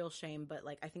a real shame, but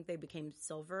like I think they became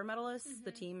silver medalists,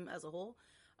 the team as a whole.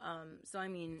 So I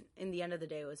mean, in the end of the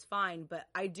day, it was fine, but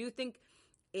I do think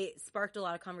it sparked a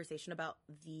lot of conversation about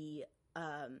the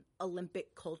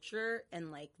Olympic culture,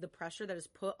 and like the pressure that is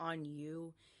put on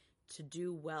you to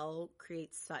do well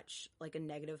creates such like a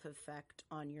negative effect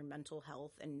on your mental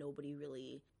health, and nobody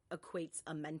really equates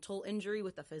a mental injury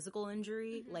with a physical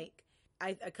injury. Like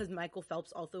because Michael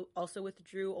Phelps also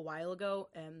withdrew a while ago,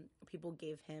 and people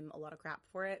gave him a lot of crap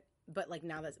for it. But like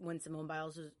now that when Simone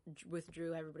Biles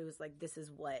withdrew, everybody was like, this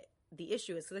is what the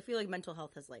issue is, because I feel like mental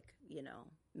health has like, you know,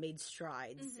 made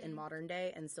strides in modern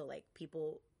day, and so like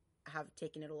people have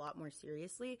taken it a lot more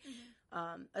seriously,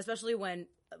 especially when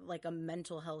like a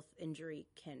mental health injury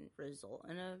can result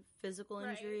in a physical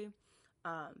injury.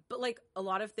 But like a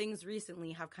lot of things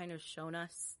recently have kind of shown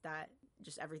us that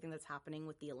just everything that's happening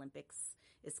with the Olympics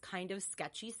is kind of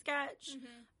sketch.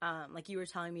 Like you were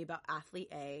telling me about Athlete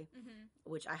A,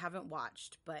 which I haven't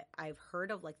watched, but I've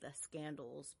heard of like the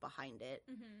scandals behind it.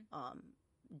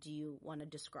 Do you want to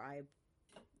describe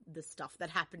the stuff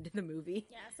that happened in the movie?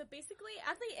 Yeah, so basically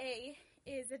Athlete A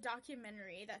is a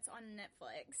documentary that's on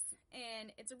Netflix,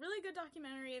 and it's a really good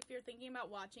documentary. If you're thinking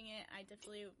about watching it, I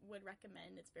definitely would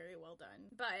recommend. It's very well done.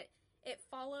 But it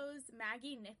follows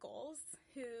Maggie Nichols,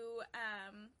 who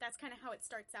that's kind of how it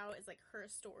starts out, is like her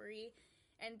story.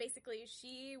 And basically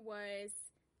she was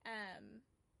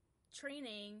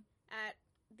training at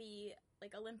the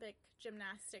like Olympic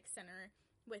Gymnastics Center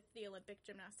with the Olympic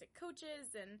gymnastic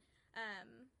coaches and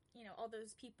you know, all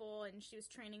those people, and she was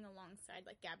training alongside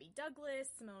like Gabby Douglas,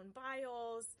 Simone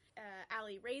Biles,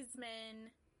 Aly Raisman,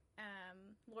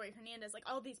 Lori Hernandez, like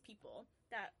all these people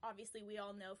that obviously we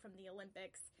all know from the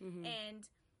Olympics. And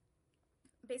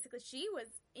basically she was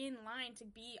in line to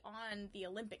be on the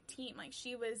Olympic team. Like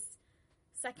she was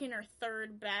second or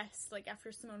third best, like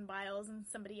after Simone Biles and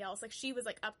somebody else. Like she was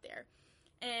like up there.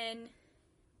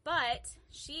 But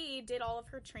she did all of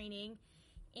her training,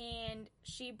 and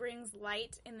she brings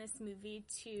light in this movie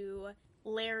to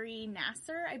Larry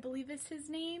Nassar, I believe is his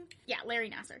name. Yeah, Larry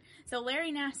Nassar. So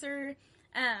Larry Nassar,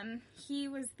 he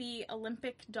was the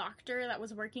Olympic doctor that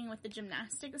was working with the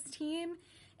gymnastics team.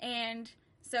 And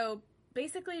so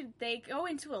basically they go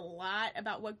into a lot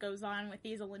about what goes on with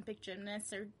these Olympic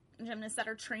gymnasts or gymnasts that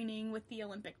are training with the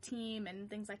Olympic team and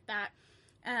things like that.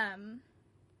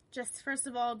 Just first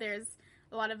of all, there's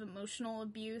a lot of emotional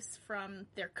abuse from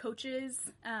their coaches.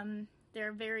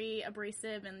 They're very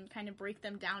abrasive and kind of break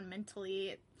them down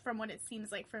mentally, from what it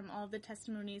seems like from all the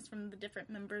testimonies from the different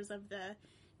members of the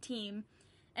team.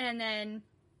 And then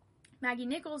Maggie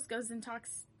Nichols goes and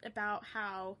talks about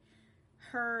how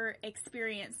her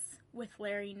experience with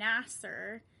Larry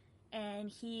Nassar, and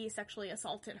he sexually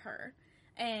assaulted her.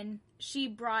 And she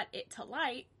brought it to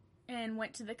light and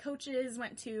went to the coaches,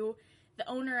 went to the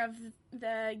owner of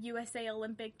the USA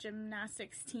Olympic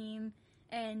Gymnastics team,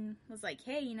 and was like,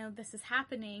 hey, you know, this is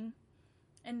happening.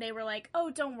 And they were like, oh,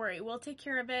 don't worry, we'll take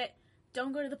care of it.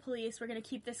 Don't go to the police. We're going to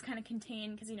keep this kind of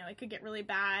contained because, you know, it could get really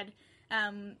bad.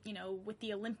 You know, with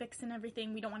the Olympics and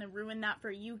everything, we don't want to ruin that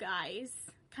for you guys.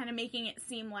 Kind of making it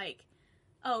seem like,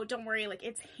 oh, don't worry, like,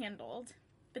 it's handled.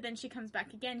 But then she comes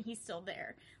back again, he's still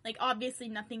there. Like, obviously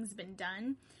nothing's been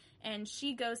done. And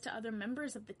she goes to other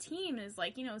members of the team and is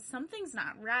like, you know, something's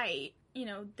not right. You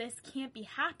know, this can't be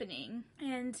happening.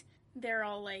 And they're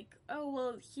all like, oh,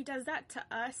 well, he does that to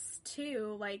us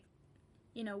too. Like,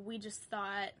 you know, we just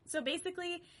thought. So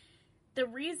basically, the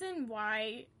reason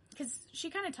why, because she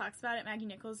kind of talks about it, Maggie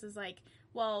Nichols is like,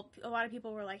 well, a lot of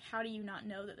people were like, how do you not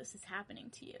know that this is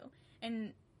happening to you?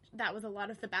 And that was a lot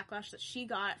of the backlash that she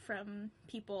got from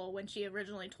people when she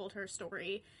originally told her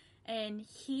story. And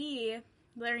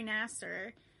Larry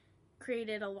Nassar,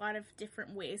 created a lot of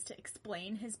different ways to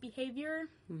explain his behavior.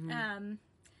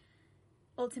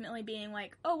 Ultimately being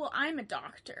like, oh, well, I'm a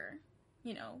doctor.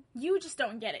 You know, you just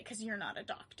don't get it because you're not a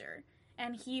doctor.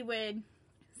 And he would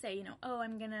say, you know, oh,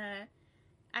 I'm going to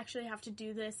actually have to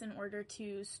do this in order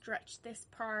to stretch this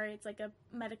part. It's like a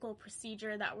medical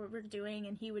procedure that we're doing.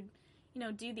 And he would, you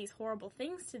know, do these horrible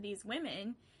things to these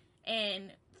women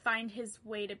and find his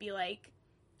way to be like,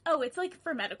 oh, it's like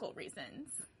for medical reasons.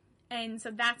 And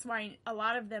so that's why a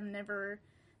lot of them never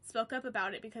spoke up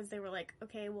about it, because they were like,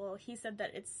 okay, well, he said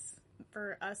that it's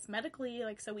for us medically,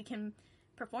 like, so we can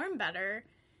perform better,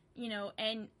 you know.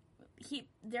 And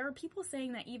there are people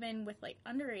saying that even with, like,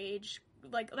 underage,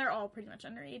 like, they're all pretty much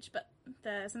underage, but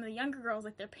some of the younger girls,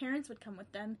 like, their parents would come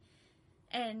with them,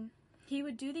 and he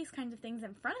would do these kinds of things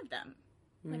in front of them,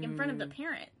 like, in front of the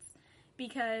parents,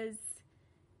 because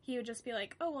he would just be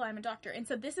like, oh, well, I'm a doctor. And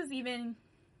so this is even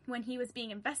when he was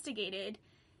being investigated,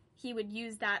 he would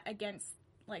use that against,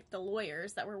 like, the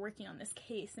lawyers that were working on this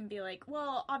case and be like,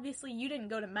 well, obviously you didn't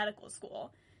go to medical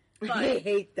school. But, I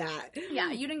hate that.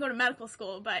 Yeah, you didn't go to medical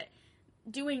school, but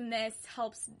doing this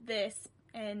helps this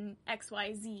and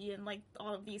XYZ and, like,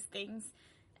 all of these things.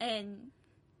 And,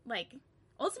 like,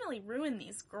 ultimately ruin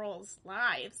these girls'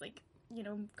 lives. Like, you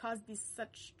know, cause these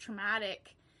such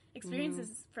traumatic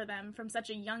experiences for them from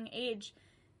such a young age,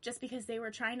 just because they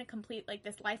were trying to complete, like,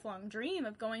 this lifelong dream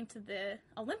of going to the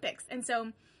Olympics. And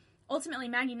so ultimately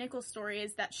Maggie Nichols' story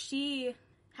is that she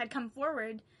had come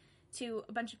forward to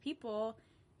a bunch of people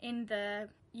in the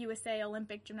USA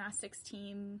Olympic gymnastics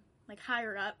team, like,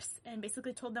 higher ups, and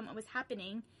basically told them what was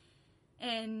happening,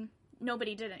 and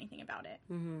nobody did anything about it.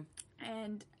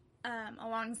 And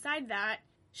alongside that,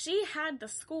 she had the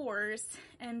scores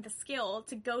and the skill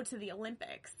to go to the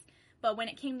Olympics. But when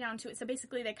it came down to it, so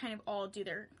basically they kind of all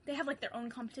they have, like, their own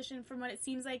competition, from what it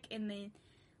seems like, in the,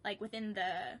 like, within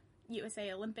the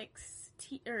USA Olympics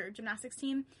or gymnastics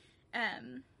team.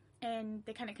 And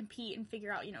they kind of compete and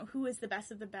figure out, you know, who is the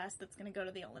best of the best that's going to go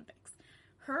to the Olympics.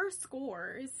 Her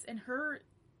scores and her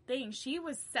thing, she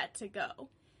was set to go,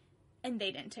 and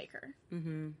they didn't take her.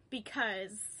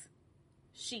 Because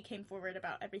she came forward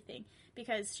about everything.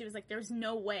 Because she was like, there's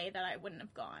no way that I wouldn't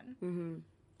have gone.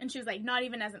 And she was like, not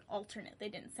even as an alternate, they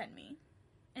didn't send me.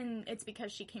 And it's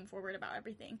because she came forward about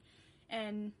everything.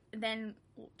 And then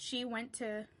she went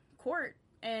to court,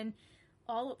 and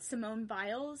Simone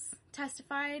Biles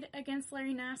testified against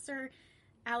Larry Nassar,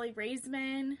 Aly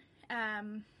Raisman,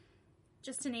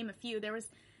 just to name a few. There was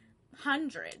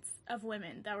hundreds of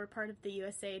women that were part of the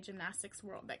USA gymnastics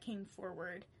world that came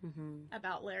forward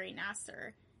about Larry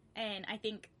Nassar. And I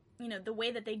think, you know, the way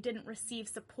that they didn't receive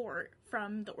support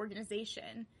from the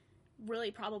organization really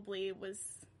probably was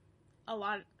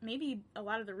maybe a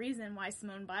lot of the reason why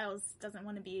Simone Biles doesn't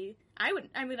want to be, I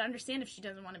would understand if she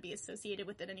doesn't want to be associated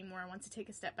with it anymore and wants to take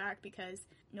a step back, because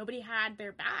nobody had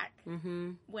their back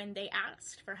when they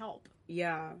asked for help.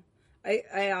 Yeah.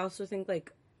 I also think,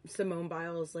 like, Simone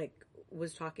Biles, like,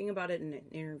 was talking about it in an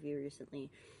interview recently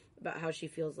about how she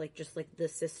feels like just, like, the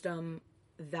system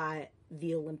that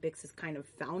the Olympics is kind of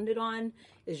founded on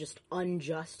is just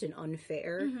unjust and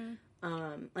unfair.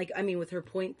 Like, I mean, with her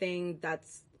point thing,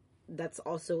 that's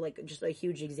also, like, just a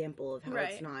huge example of how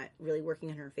it's not really working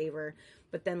in her favor.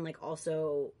 But then, like,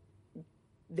 also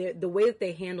the way that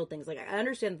they handle things, like, I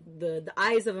understand the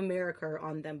eyes of America are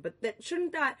on them, but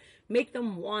shouldn't that make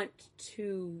them want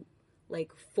to,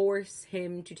 like, force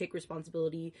him to take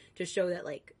responsibility to show that,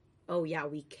 like, oh yeah,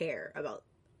 we care about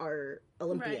our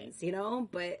Olympians, you know?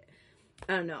 But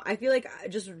I don't know. I feel like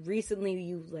just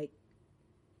recently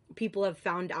people have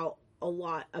found out a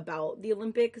lot about the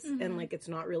Olympics, and, like, it's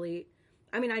not really,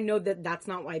 I mean, I know that that's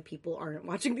not why people aren't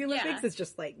watching the Olympics. It's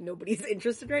just, like, nobody's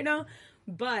interested right now.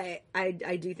 But I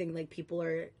do think, like, people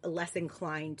are less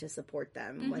inclined to support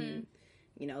them when,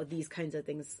 you know, these kinds of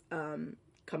things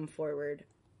come forward.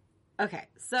 Okay,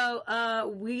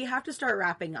 so we have to start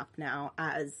wrapping up now,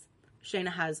 as Shayna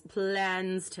has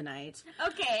plans tonight.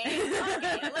 Okay,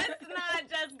 let's not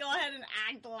just go ahead and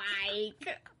act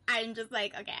like I'm just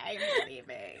like, okay, I'm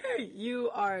leaving. You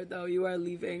are, though. You are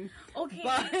leaving.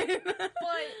 Okay.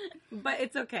 But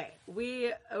it's okay.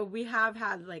 We have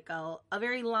had, like, a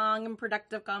very long and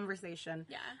productive conversation.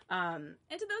 Yeah. And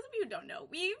to those of you who don't know,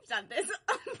 we've done this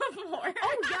before.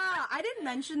 Oh, yeah. I didn't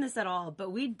mention this at all,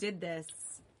 but we did this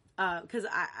because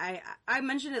I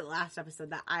mentioned it last episode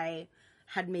that I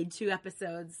had made 2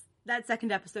 episodes. That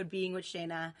second episode being with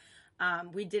Shayna.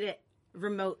 We did it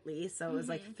remotely, so it was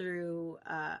like through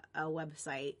a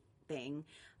website thing.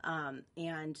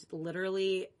 And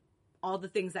literally all the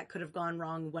things that could have gone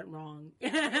wrong went wrong.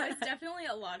 It was definitely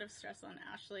a lot of stress on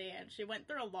Ashley, and she went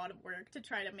through a lot of work to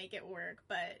try to make it work,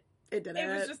 but It didn't.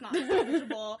 it was just not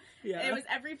manageable. Yeah. It was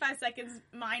every 5 seconds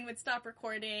mine would stop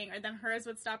recording, or then hers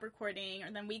would stop recording,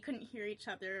 or then we couldn't hear each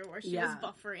other, or she was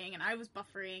buffering and I was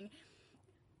buffering.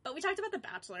 But we talked about The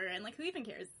Bachelor, and, like, who even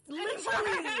cares?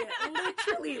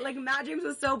 Literally. Like, Matt James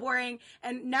was so boring,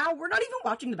 and now we're not even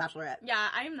watching The Bachelorette. Yeah,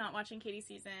 I am not watching Katie's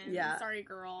season. Yeah. Sorry,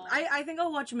 girl. I think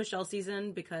I'll watch Michelle's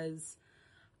season because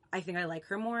I think I like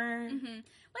her more. Mm-hmm.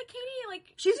 Like, Katie,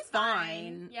 like, She's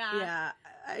fine. Yeah. Yeah.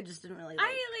 I just didn't really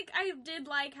like I did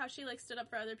like how she, like, stood up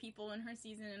for other people in her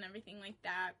season and everything like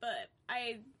that, but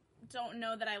I don't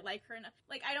know that I like her enough.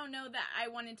 Like, I don't know that I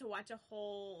wanted to watch a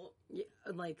whole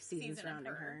season of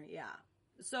surrounding her. her. Yeah.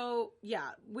 So,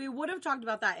 yeah, we would have talked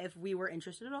about that if we were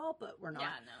interested at all, but we're not.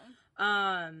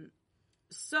 Yeah, no.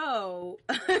 So,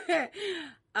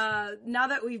 now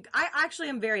that I actually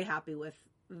am very happy with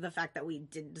the fact that we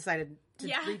decided to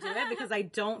redo it, because I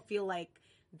don't feel like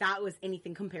that was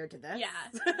anything compared to this. Yeah,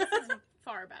 this is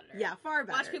far better. Yeah, far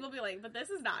better. Watch people be like, but this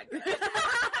is not good.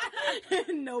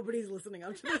 Nobody's listening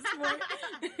up to this point.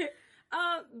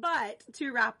 But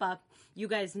to wrap up, you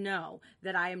guys know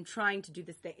that I am trying to do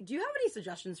this thing. Do you have any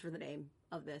suggestions for the name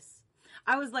of this?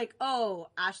 I was like, oh,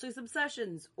 Ashley's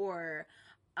Obsessions, or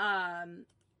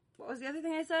what was the other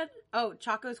thing I said? Oh,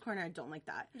 Chaco's Corner. I don't like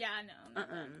that. Yeah,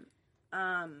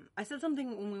 no. I said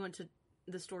something when we went to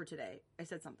the store today. I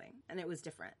said something, and it was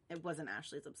different. It wasn't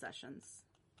Ashley's Obsessions.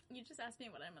 You just asked me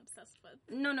what I'm obsessed with.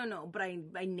 No, but I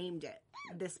named it,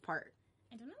 this part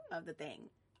I don't know. of the thing.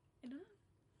 I don't know.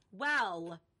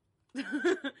 Well,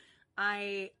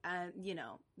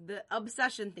 the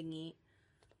obsession thingy.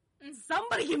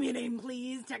 Somebody give me a name,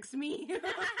 please. Text me.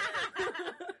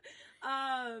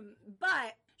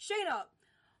 But, Shayna,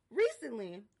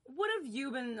 recently, what have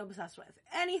you been obsessed with?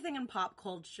 Anything in pop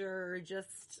culture,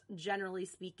 just generally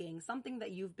speaking, something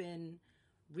that you've been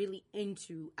really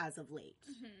into as of late?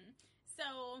 Mm-hmm.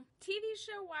 So, TV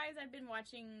show-wise, I've been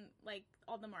watching, like,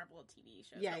 all the Marvel TV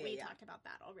shows. We talked about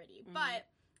that already. Mm-hmm. But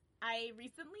I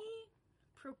recently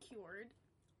procured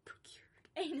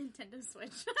a Nintendo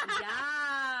Switch.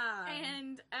 Yeah.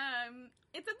 And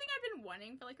it's something I've been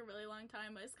wanting for, like, a really long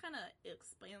time, but it's kind of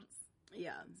expensive.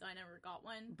 Yeah. So I never got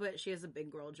one. But she has a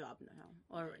big girl job now.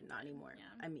 Or not anymore.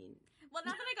 Yeah. I mean... Well,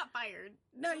 not that I got fired.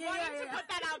 No, to put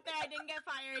that out there, I didn't get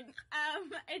fired.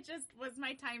 It just was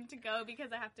my time to go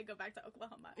because I have to go back to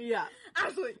Oklahoma. Yeah.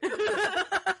 Absolutely.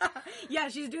 Yeah,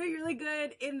 she's doing really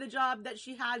good in the job that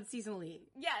she had seasonally.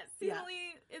 Yes,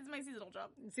 seasonally is my seasonal job.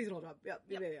 Seasonal job, yep.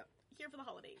 Yeah. Here for the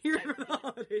holidays. Here for the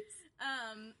holidays.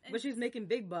 And but she's making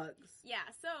big bucks. Yeah,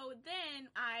 so then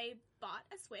I bought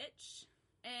a Switch,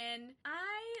 and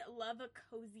I love a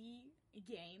cozy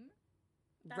game.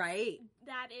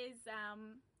 That is,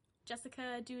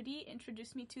 Jessica Doody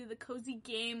introduced me to the cozy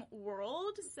game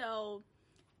world, so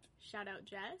shout out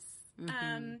Jess.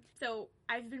 Mm-hmm. So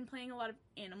I've been playing a lot of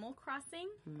Animal Crossing.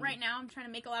 Mm-hmm. Right now I'm trying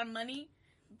to make a lot of money,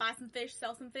 buy some fish,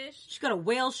 sell some fish. She got a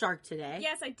whale shark today.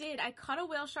 Yes, I did. I caught a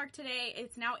whale shark today.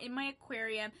 It's now in my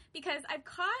aquarium because I've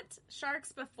caught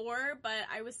sharks before, but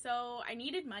I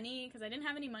needed money because I didn't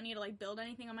have any money to, like, build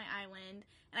anything on my island,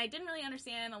 and I didn't really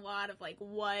understand a lot of, like,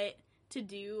 what to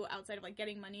do outside of, like,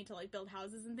 getting money to, like, build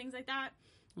houses and things like that.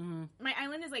 Mm-hmm. My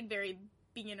island is, like, very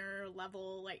beginner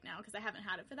level right now because I haven't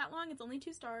had it for that long. It's only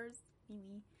 2 stars.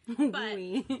 But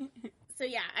so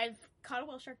yeah, I've caught a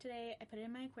whale shark today. I put it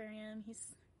in my aquarium.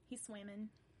 He's swimming.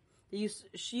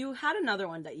 You had another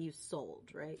one that you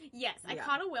sold, right? Yes, I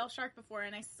caught a whale shark before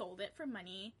and I sold it for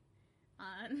money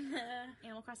on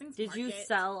Animal Crossing market. Did you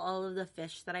sell all of the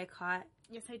fish that I caught?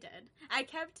 Yes, I did. I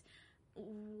kept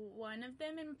one of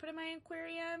them and put it in my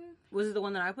aquarium. Was it the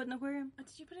one that I put in the aquarium? Did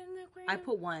you put it in the aquarium? I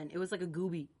put one. It was like a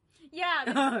gooby.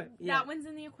 Yeah, that one's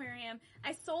in the aquarium.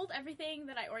 I sold everything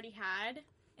that I already had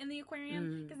in the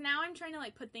aquarium because now I'm trying to,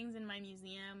 like, put things in my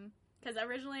museum. Because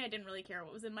originally I didn't really care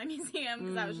what was in my museum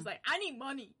because I was just like, I need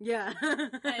money. Yeah.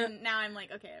 And now I'm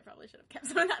like, okay, I probably should have kept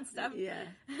some of that stuff. Yeah.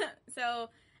 So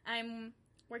I'm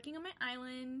working on my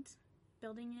island,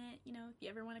 building it. You know, if you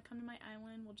ever want to come to my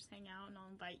island, we'll just hang out and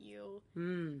I'll invite you.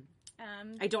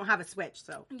 I don't have a Switch,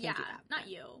 so can't do that. Not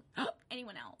you.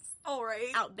 Anyone else. All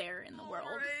right. Out there in the world.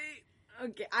 Right.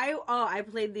 Okay. I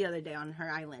played the other day on her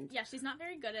island. Yeah, she's not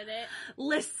very good at it.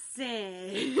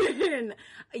 Listen.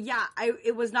 Yeah,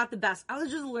 it was not the best. I was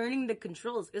just learning the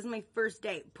controls. It was my first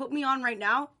day. Put me on right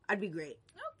now, I'd be great.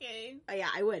 Okay. Yeah,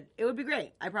 I would. It would be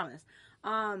great. I promise.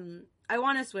 I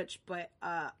want to switch, but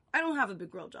I don't have a big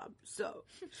girl job, so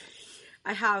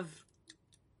I have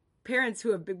parents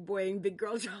who have big boy and big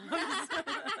girl jobs.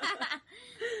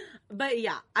 But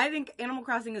yeah, I think Animal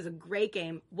Crossing is a great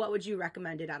game. What would you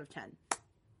recommend it out of 10?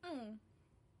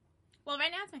 Well,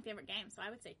 right now it's my favorite game, so I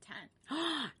would say 10.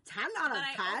 10 out of 10?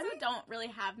 I also don't really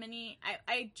have many.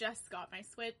 I just got my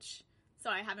Switch, so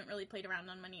I haven't really played around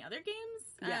on many other games.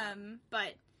 Yeah.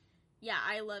 But yeah,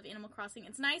 I love Animal Crossing.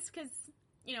 It's nice because,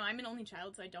 you know, I'm an only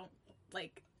child, so I don't,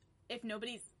 like, if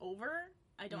nobody's over,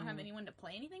 I don't have anyone to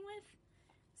play anything with.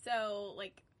 So,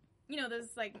 like, you know,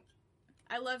 there's, like,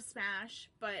 I love Smash,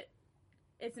 but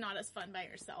it's not as fun by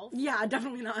yourself. Yeah,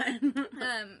 definitely not.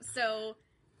 So,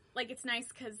 like, it's nice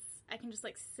because I can just,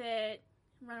 like, sit,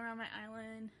 run around my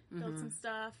island, build some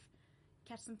stuff,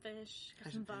 catch some fish,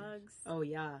 catch some bugs. Oh,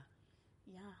 yeah.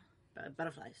 Yeah.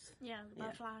 Butterflies. Yeah, the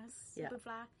butterflies. Yeah.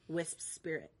 Butterfly. Wisp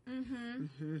spirit.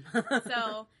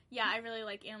 So, yeah, I really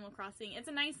like Animal Crossing. It's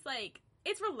a nice, like,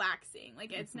 it's relaxing.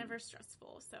 Like, it's never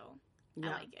stressful, so I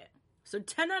like it. So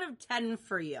 10 out of 10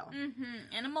 for you.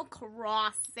 Animal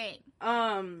Crossing.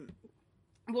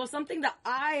 Well, something that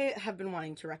I have been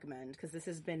wanting to recommend, because this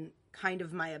has been kind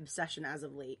of my obsession as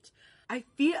of late. I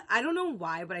don't know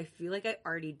why, but I feel like I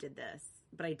already did this,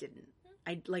 but I didn't.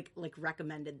 I like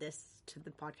recommended this to the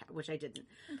podcast, which I didn't.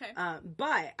 Okay.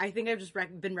 But I think I've just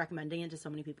been recommending it to so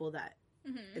many people that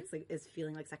it's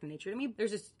feeling like second nature to me.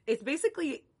 It's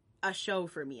basically a show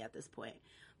for me at this point.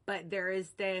 But there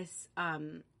is this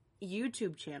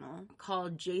YouTube channel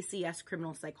called JCS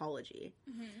Criminal Psychology.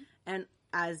 And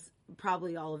as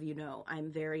probably all of you know,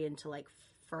 I'm very into like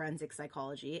forensic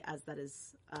psychology, as that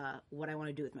is what I want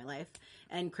to do with my life,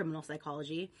 and criminal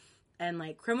psychology and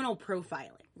like criminal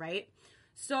profiling, right?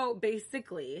 So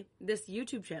basically, this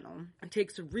YouTube channel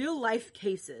takes real life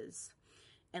cases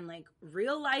and like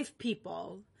real life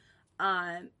people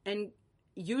and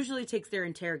usually takes their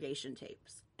interrogation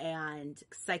tapes and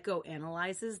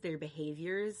psychoanalyzes their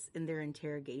behaviors in their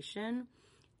interrogation,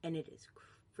 and it is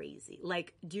crazy.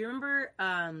 Like, do you remember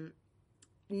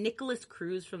Nicholas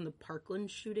Cruz from the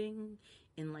Parkland shooting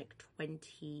in like I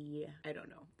don't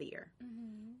know the year,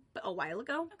 but a while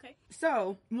ago? Okay.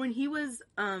 So when he was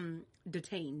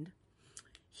detained,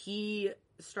 he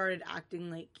started acting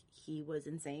like he was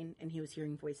insane and he was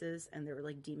hearing voices and there were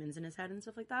like demons in his head and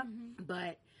stuff like that.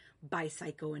 But by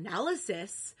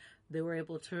psychoanalysis, they were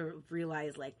able to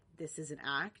realize like this is an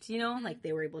act, you know, like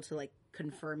they were able to like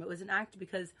confirm it was an act,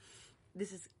 because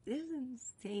this is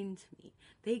insane to me.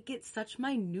 They get such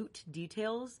minute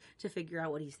details to figure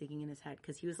out what he's thinking in his head,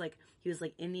 because he was like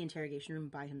in the interrogation room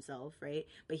by himself, right?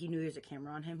 But he knew there was a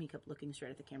camera on him. He kept looking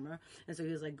straight at the camera, and so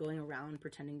he was like going around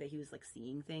pretending that he was like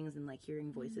seeing things and like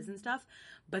hearing voices and stuff.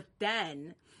 But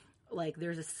then, like,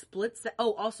 there's a split.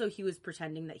 Also, he was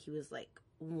pretending that he was like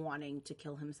wanting to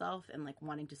kill himself and like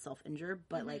wanting to self-injure,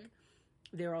 but like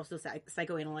they were also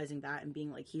psychoanalyzing that and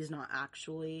being like, he's not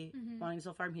actually wanting to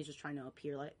self-harm. He's just trying to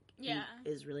appear like he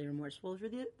is really remorseful for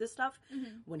this stuff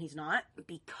when he's not.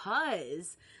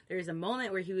 Because there's a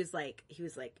moment where he was like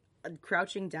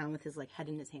crouching down with his like head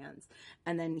in his hands,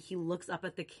 and then he looks up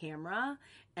at the camera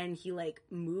and he like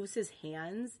moves his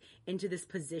hands into this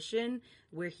position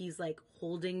where he's like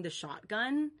holding the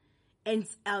shotgun. And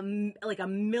like a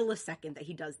millisecond that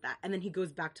he does that, and then he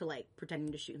goes back to like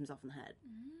pretending to shoot himself in the head.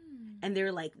 And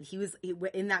they're like,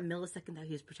 in that millisecond that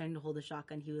he was pretending to hold the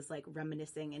shotgun, he was like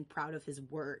reminiscing and proud of his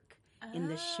work in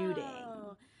the shooting.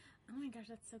 Oh my gosh,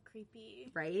 that's so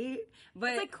creepy. Right? But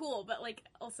it's like cool, but like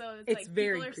also it's like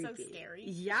very people are creepy. So scary.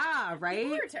 Yeah, right?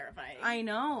 People are terrifying. I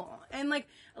know. And like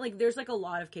there's like a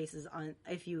lot of cases on,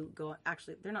 if you go,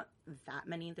 actually they're not that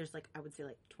many. There's like, I would say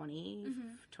like 20,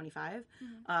 25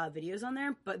 videos on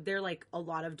there, but they're like a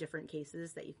lot of different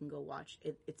cases that you can go watch.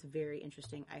 It's very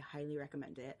interesting. I highly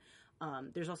recommend it.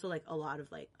 There's also like a lot of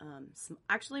like,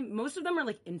 actually most of them are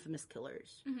like infamous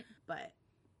killers, but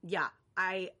yeah,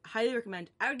 I highly recommend.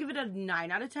 I would give it a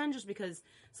 9 out of 10 just because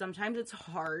sometimes it's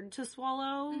hard to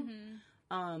swallow.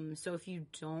 So if you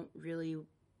don't really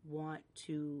want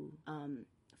to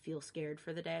feel scared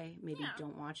for the day, maybe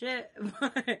don't watch it.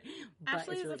 but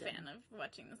Ashley is really a good. fan of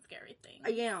watching the scary things.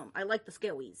 I am. I like the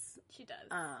scaries. She does.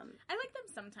 I like them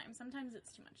sometimes. Sometimes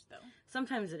it's too much, though.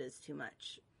 Sometimes it is too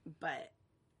much, but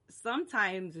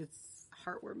sometimes it's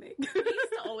heartwarming. We used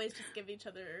to always just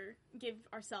give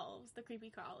ourselves the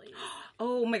creepy crawlies.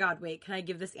 Oh my god, wait, can I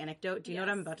give this anecdote? Do you know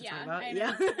what I'm about to talk about? I know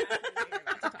exactly what you're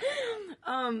about to talk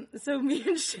about. So me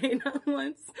and Shayna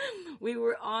once, we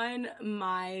were on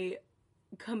my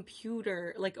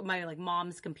computer, like my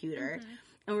mom's computer,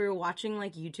 and we were watching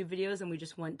like YouTube videos, and we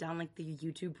just went down like the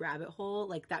YouTube rabbit hole,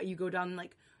 like that you go down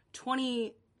like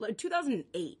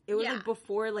 2008. It was like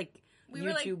before like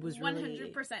YouTube was really...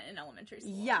 100% in elementary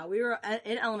school. Yeah, we were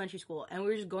in elementary school, and we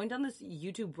were just going down this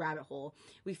YouTube rabbit hole.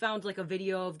 We found, like, a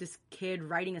video of this kid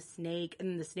riding a snake, and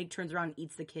then the snake turns around and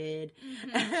eats the kid.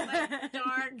 Like,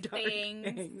 dark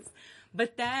things.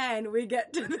 But then we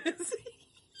get to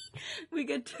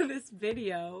this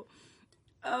video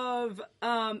of,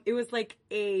 it was like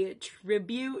a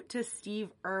tribute to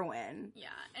Steve Irwin. Yeah,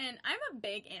 and I'm a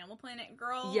big Animal Planet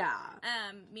girl. Yeah.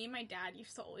 Me and my dad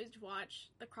used to always watch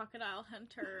The Crocodile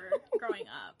Hunter growing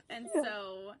up. And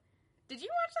so, did you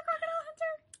watch The Crocodile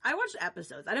Hunter? I watched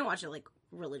episodes. I didn't watch it, like,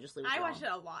 religiously. I watched it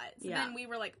a lot. So Yeah. then we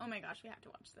were like, oh my gosh, we have to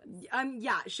watch this.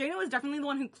 Yeah, Shayna was definitely the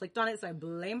one who clicked on it, so I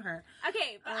blame her.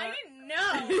 Okay, but I didn't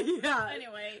know. Yeah.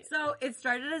 Anyway. So it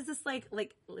started as this like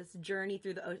this journey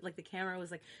through the like the camera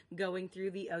was like going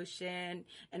through the ocean,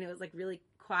 and it was like really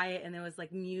quiet, and there was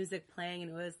like music playing,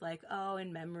 and it was like, oh,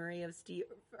 in memory of Steve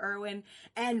Irwin.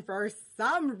 And for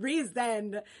some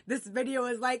reason, this video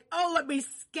was like, oh, let me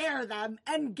scare them,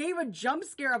 and gave a jump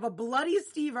scare of a bloody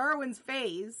Steve Irwin's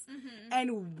face,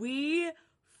 and we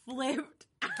flipped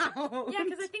out. Yeah,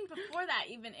 because I think before that,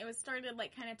 even, it was started,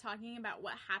 like, kind of talking about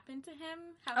what happened to him.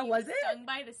 How he was was it? stung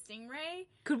by the stingray.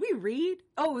 Could we read?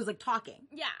 Oh, it was like talking.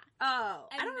 Yeah. Oh,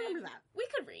 And I don't then remember that. We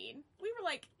could read. We were,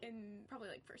 like, in probably,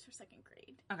 like, 1st or 2nd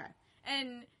grade. Okay.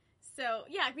 And so,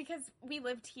 yeah, because we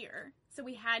lived here, so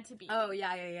we had to be. Oh,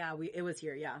 yeah. It was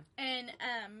here, yeah. And,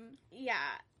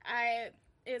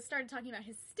 it started talking about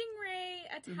his stingray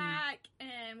attack,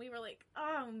 and we were like,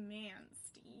 oh, man,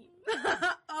 Steve.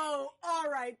 Oh,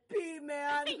 R.I.P.,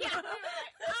 man. Yeah, we were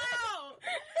like, oh!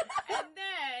 And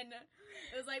then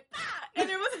it was like, ah! And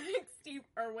there was like Steve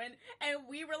Irwin, and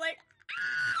we were like,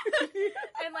 ah!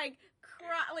 And like,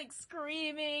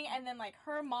 screaming, and then like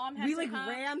her mom had We to like come.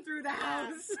 ran through the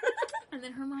house. And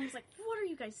then her mom was like, what are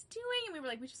you guys doing? And we were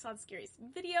like, we just saw the scariest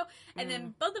video. And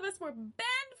then both of us were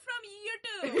banned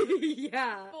from YouTube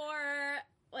Yeah. for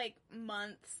like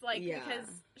months, like, Yeah. because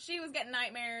she was getting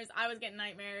nightmares, I was getting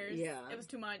nightmares. Yeah. It was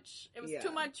too much. It was Yeah.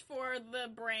 too much for the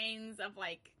brains of,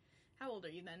 like, how old are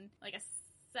you then? Like a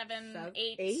 7,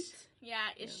 8? Yeah,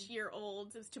 ish year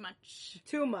olds. It was too much.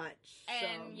 Too much.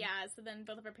 And yeah, so then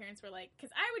both of our parents were like,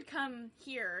 because I would come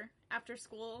here after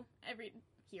school,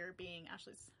 here being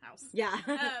Ashley's house. Yeah.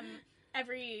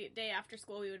 Every day after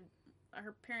school,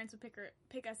 her parents would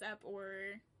pick us up,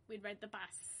 or we'd ride the bus.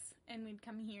 And we'd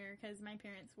come here because my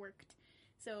parents worked.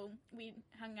 So we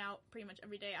hung out pretty much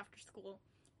every day after school.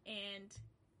 And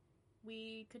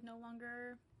we could no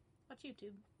longer watch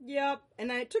YouTube. Yep.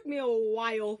 And it took me a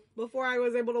while before I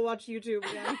was able to watch YouTube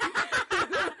again.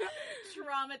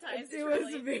 Traumatized. It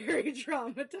was very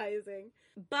traumatizing.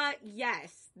 But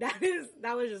yes, that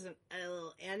was just a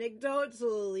little anecdote to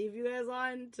leave you guys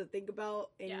on to think about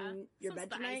in your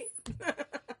bed tonight.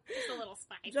 Just a little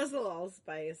spice. Just a little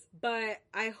spice. But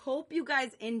I hope you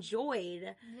guys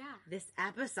enjoyed this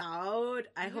episode.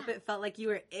 I hope it felt like you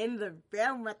were in the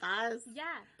room with us. Yeah.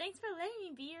 Thanks for letting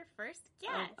me be your first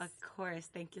guest. Oh, of course.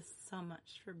 Thank you so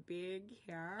much for being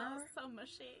here. Oh, so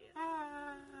mushy.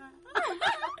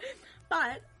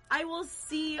 But I will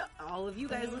see all of you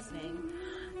guys listening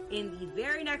in the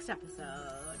very next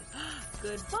episode.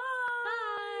 Goodbye.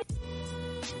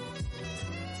 Bye.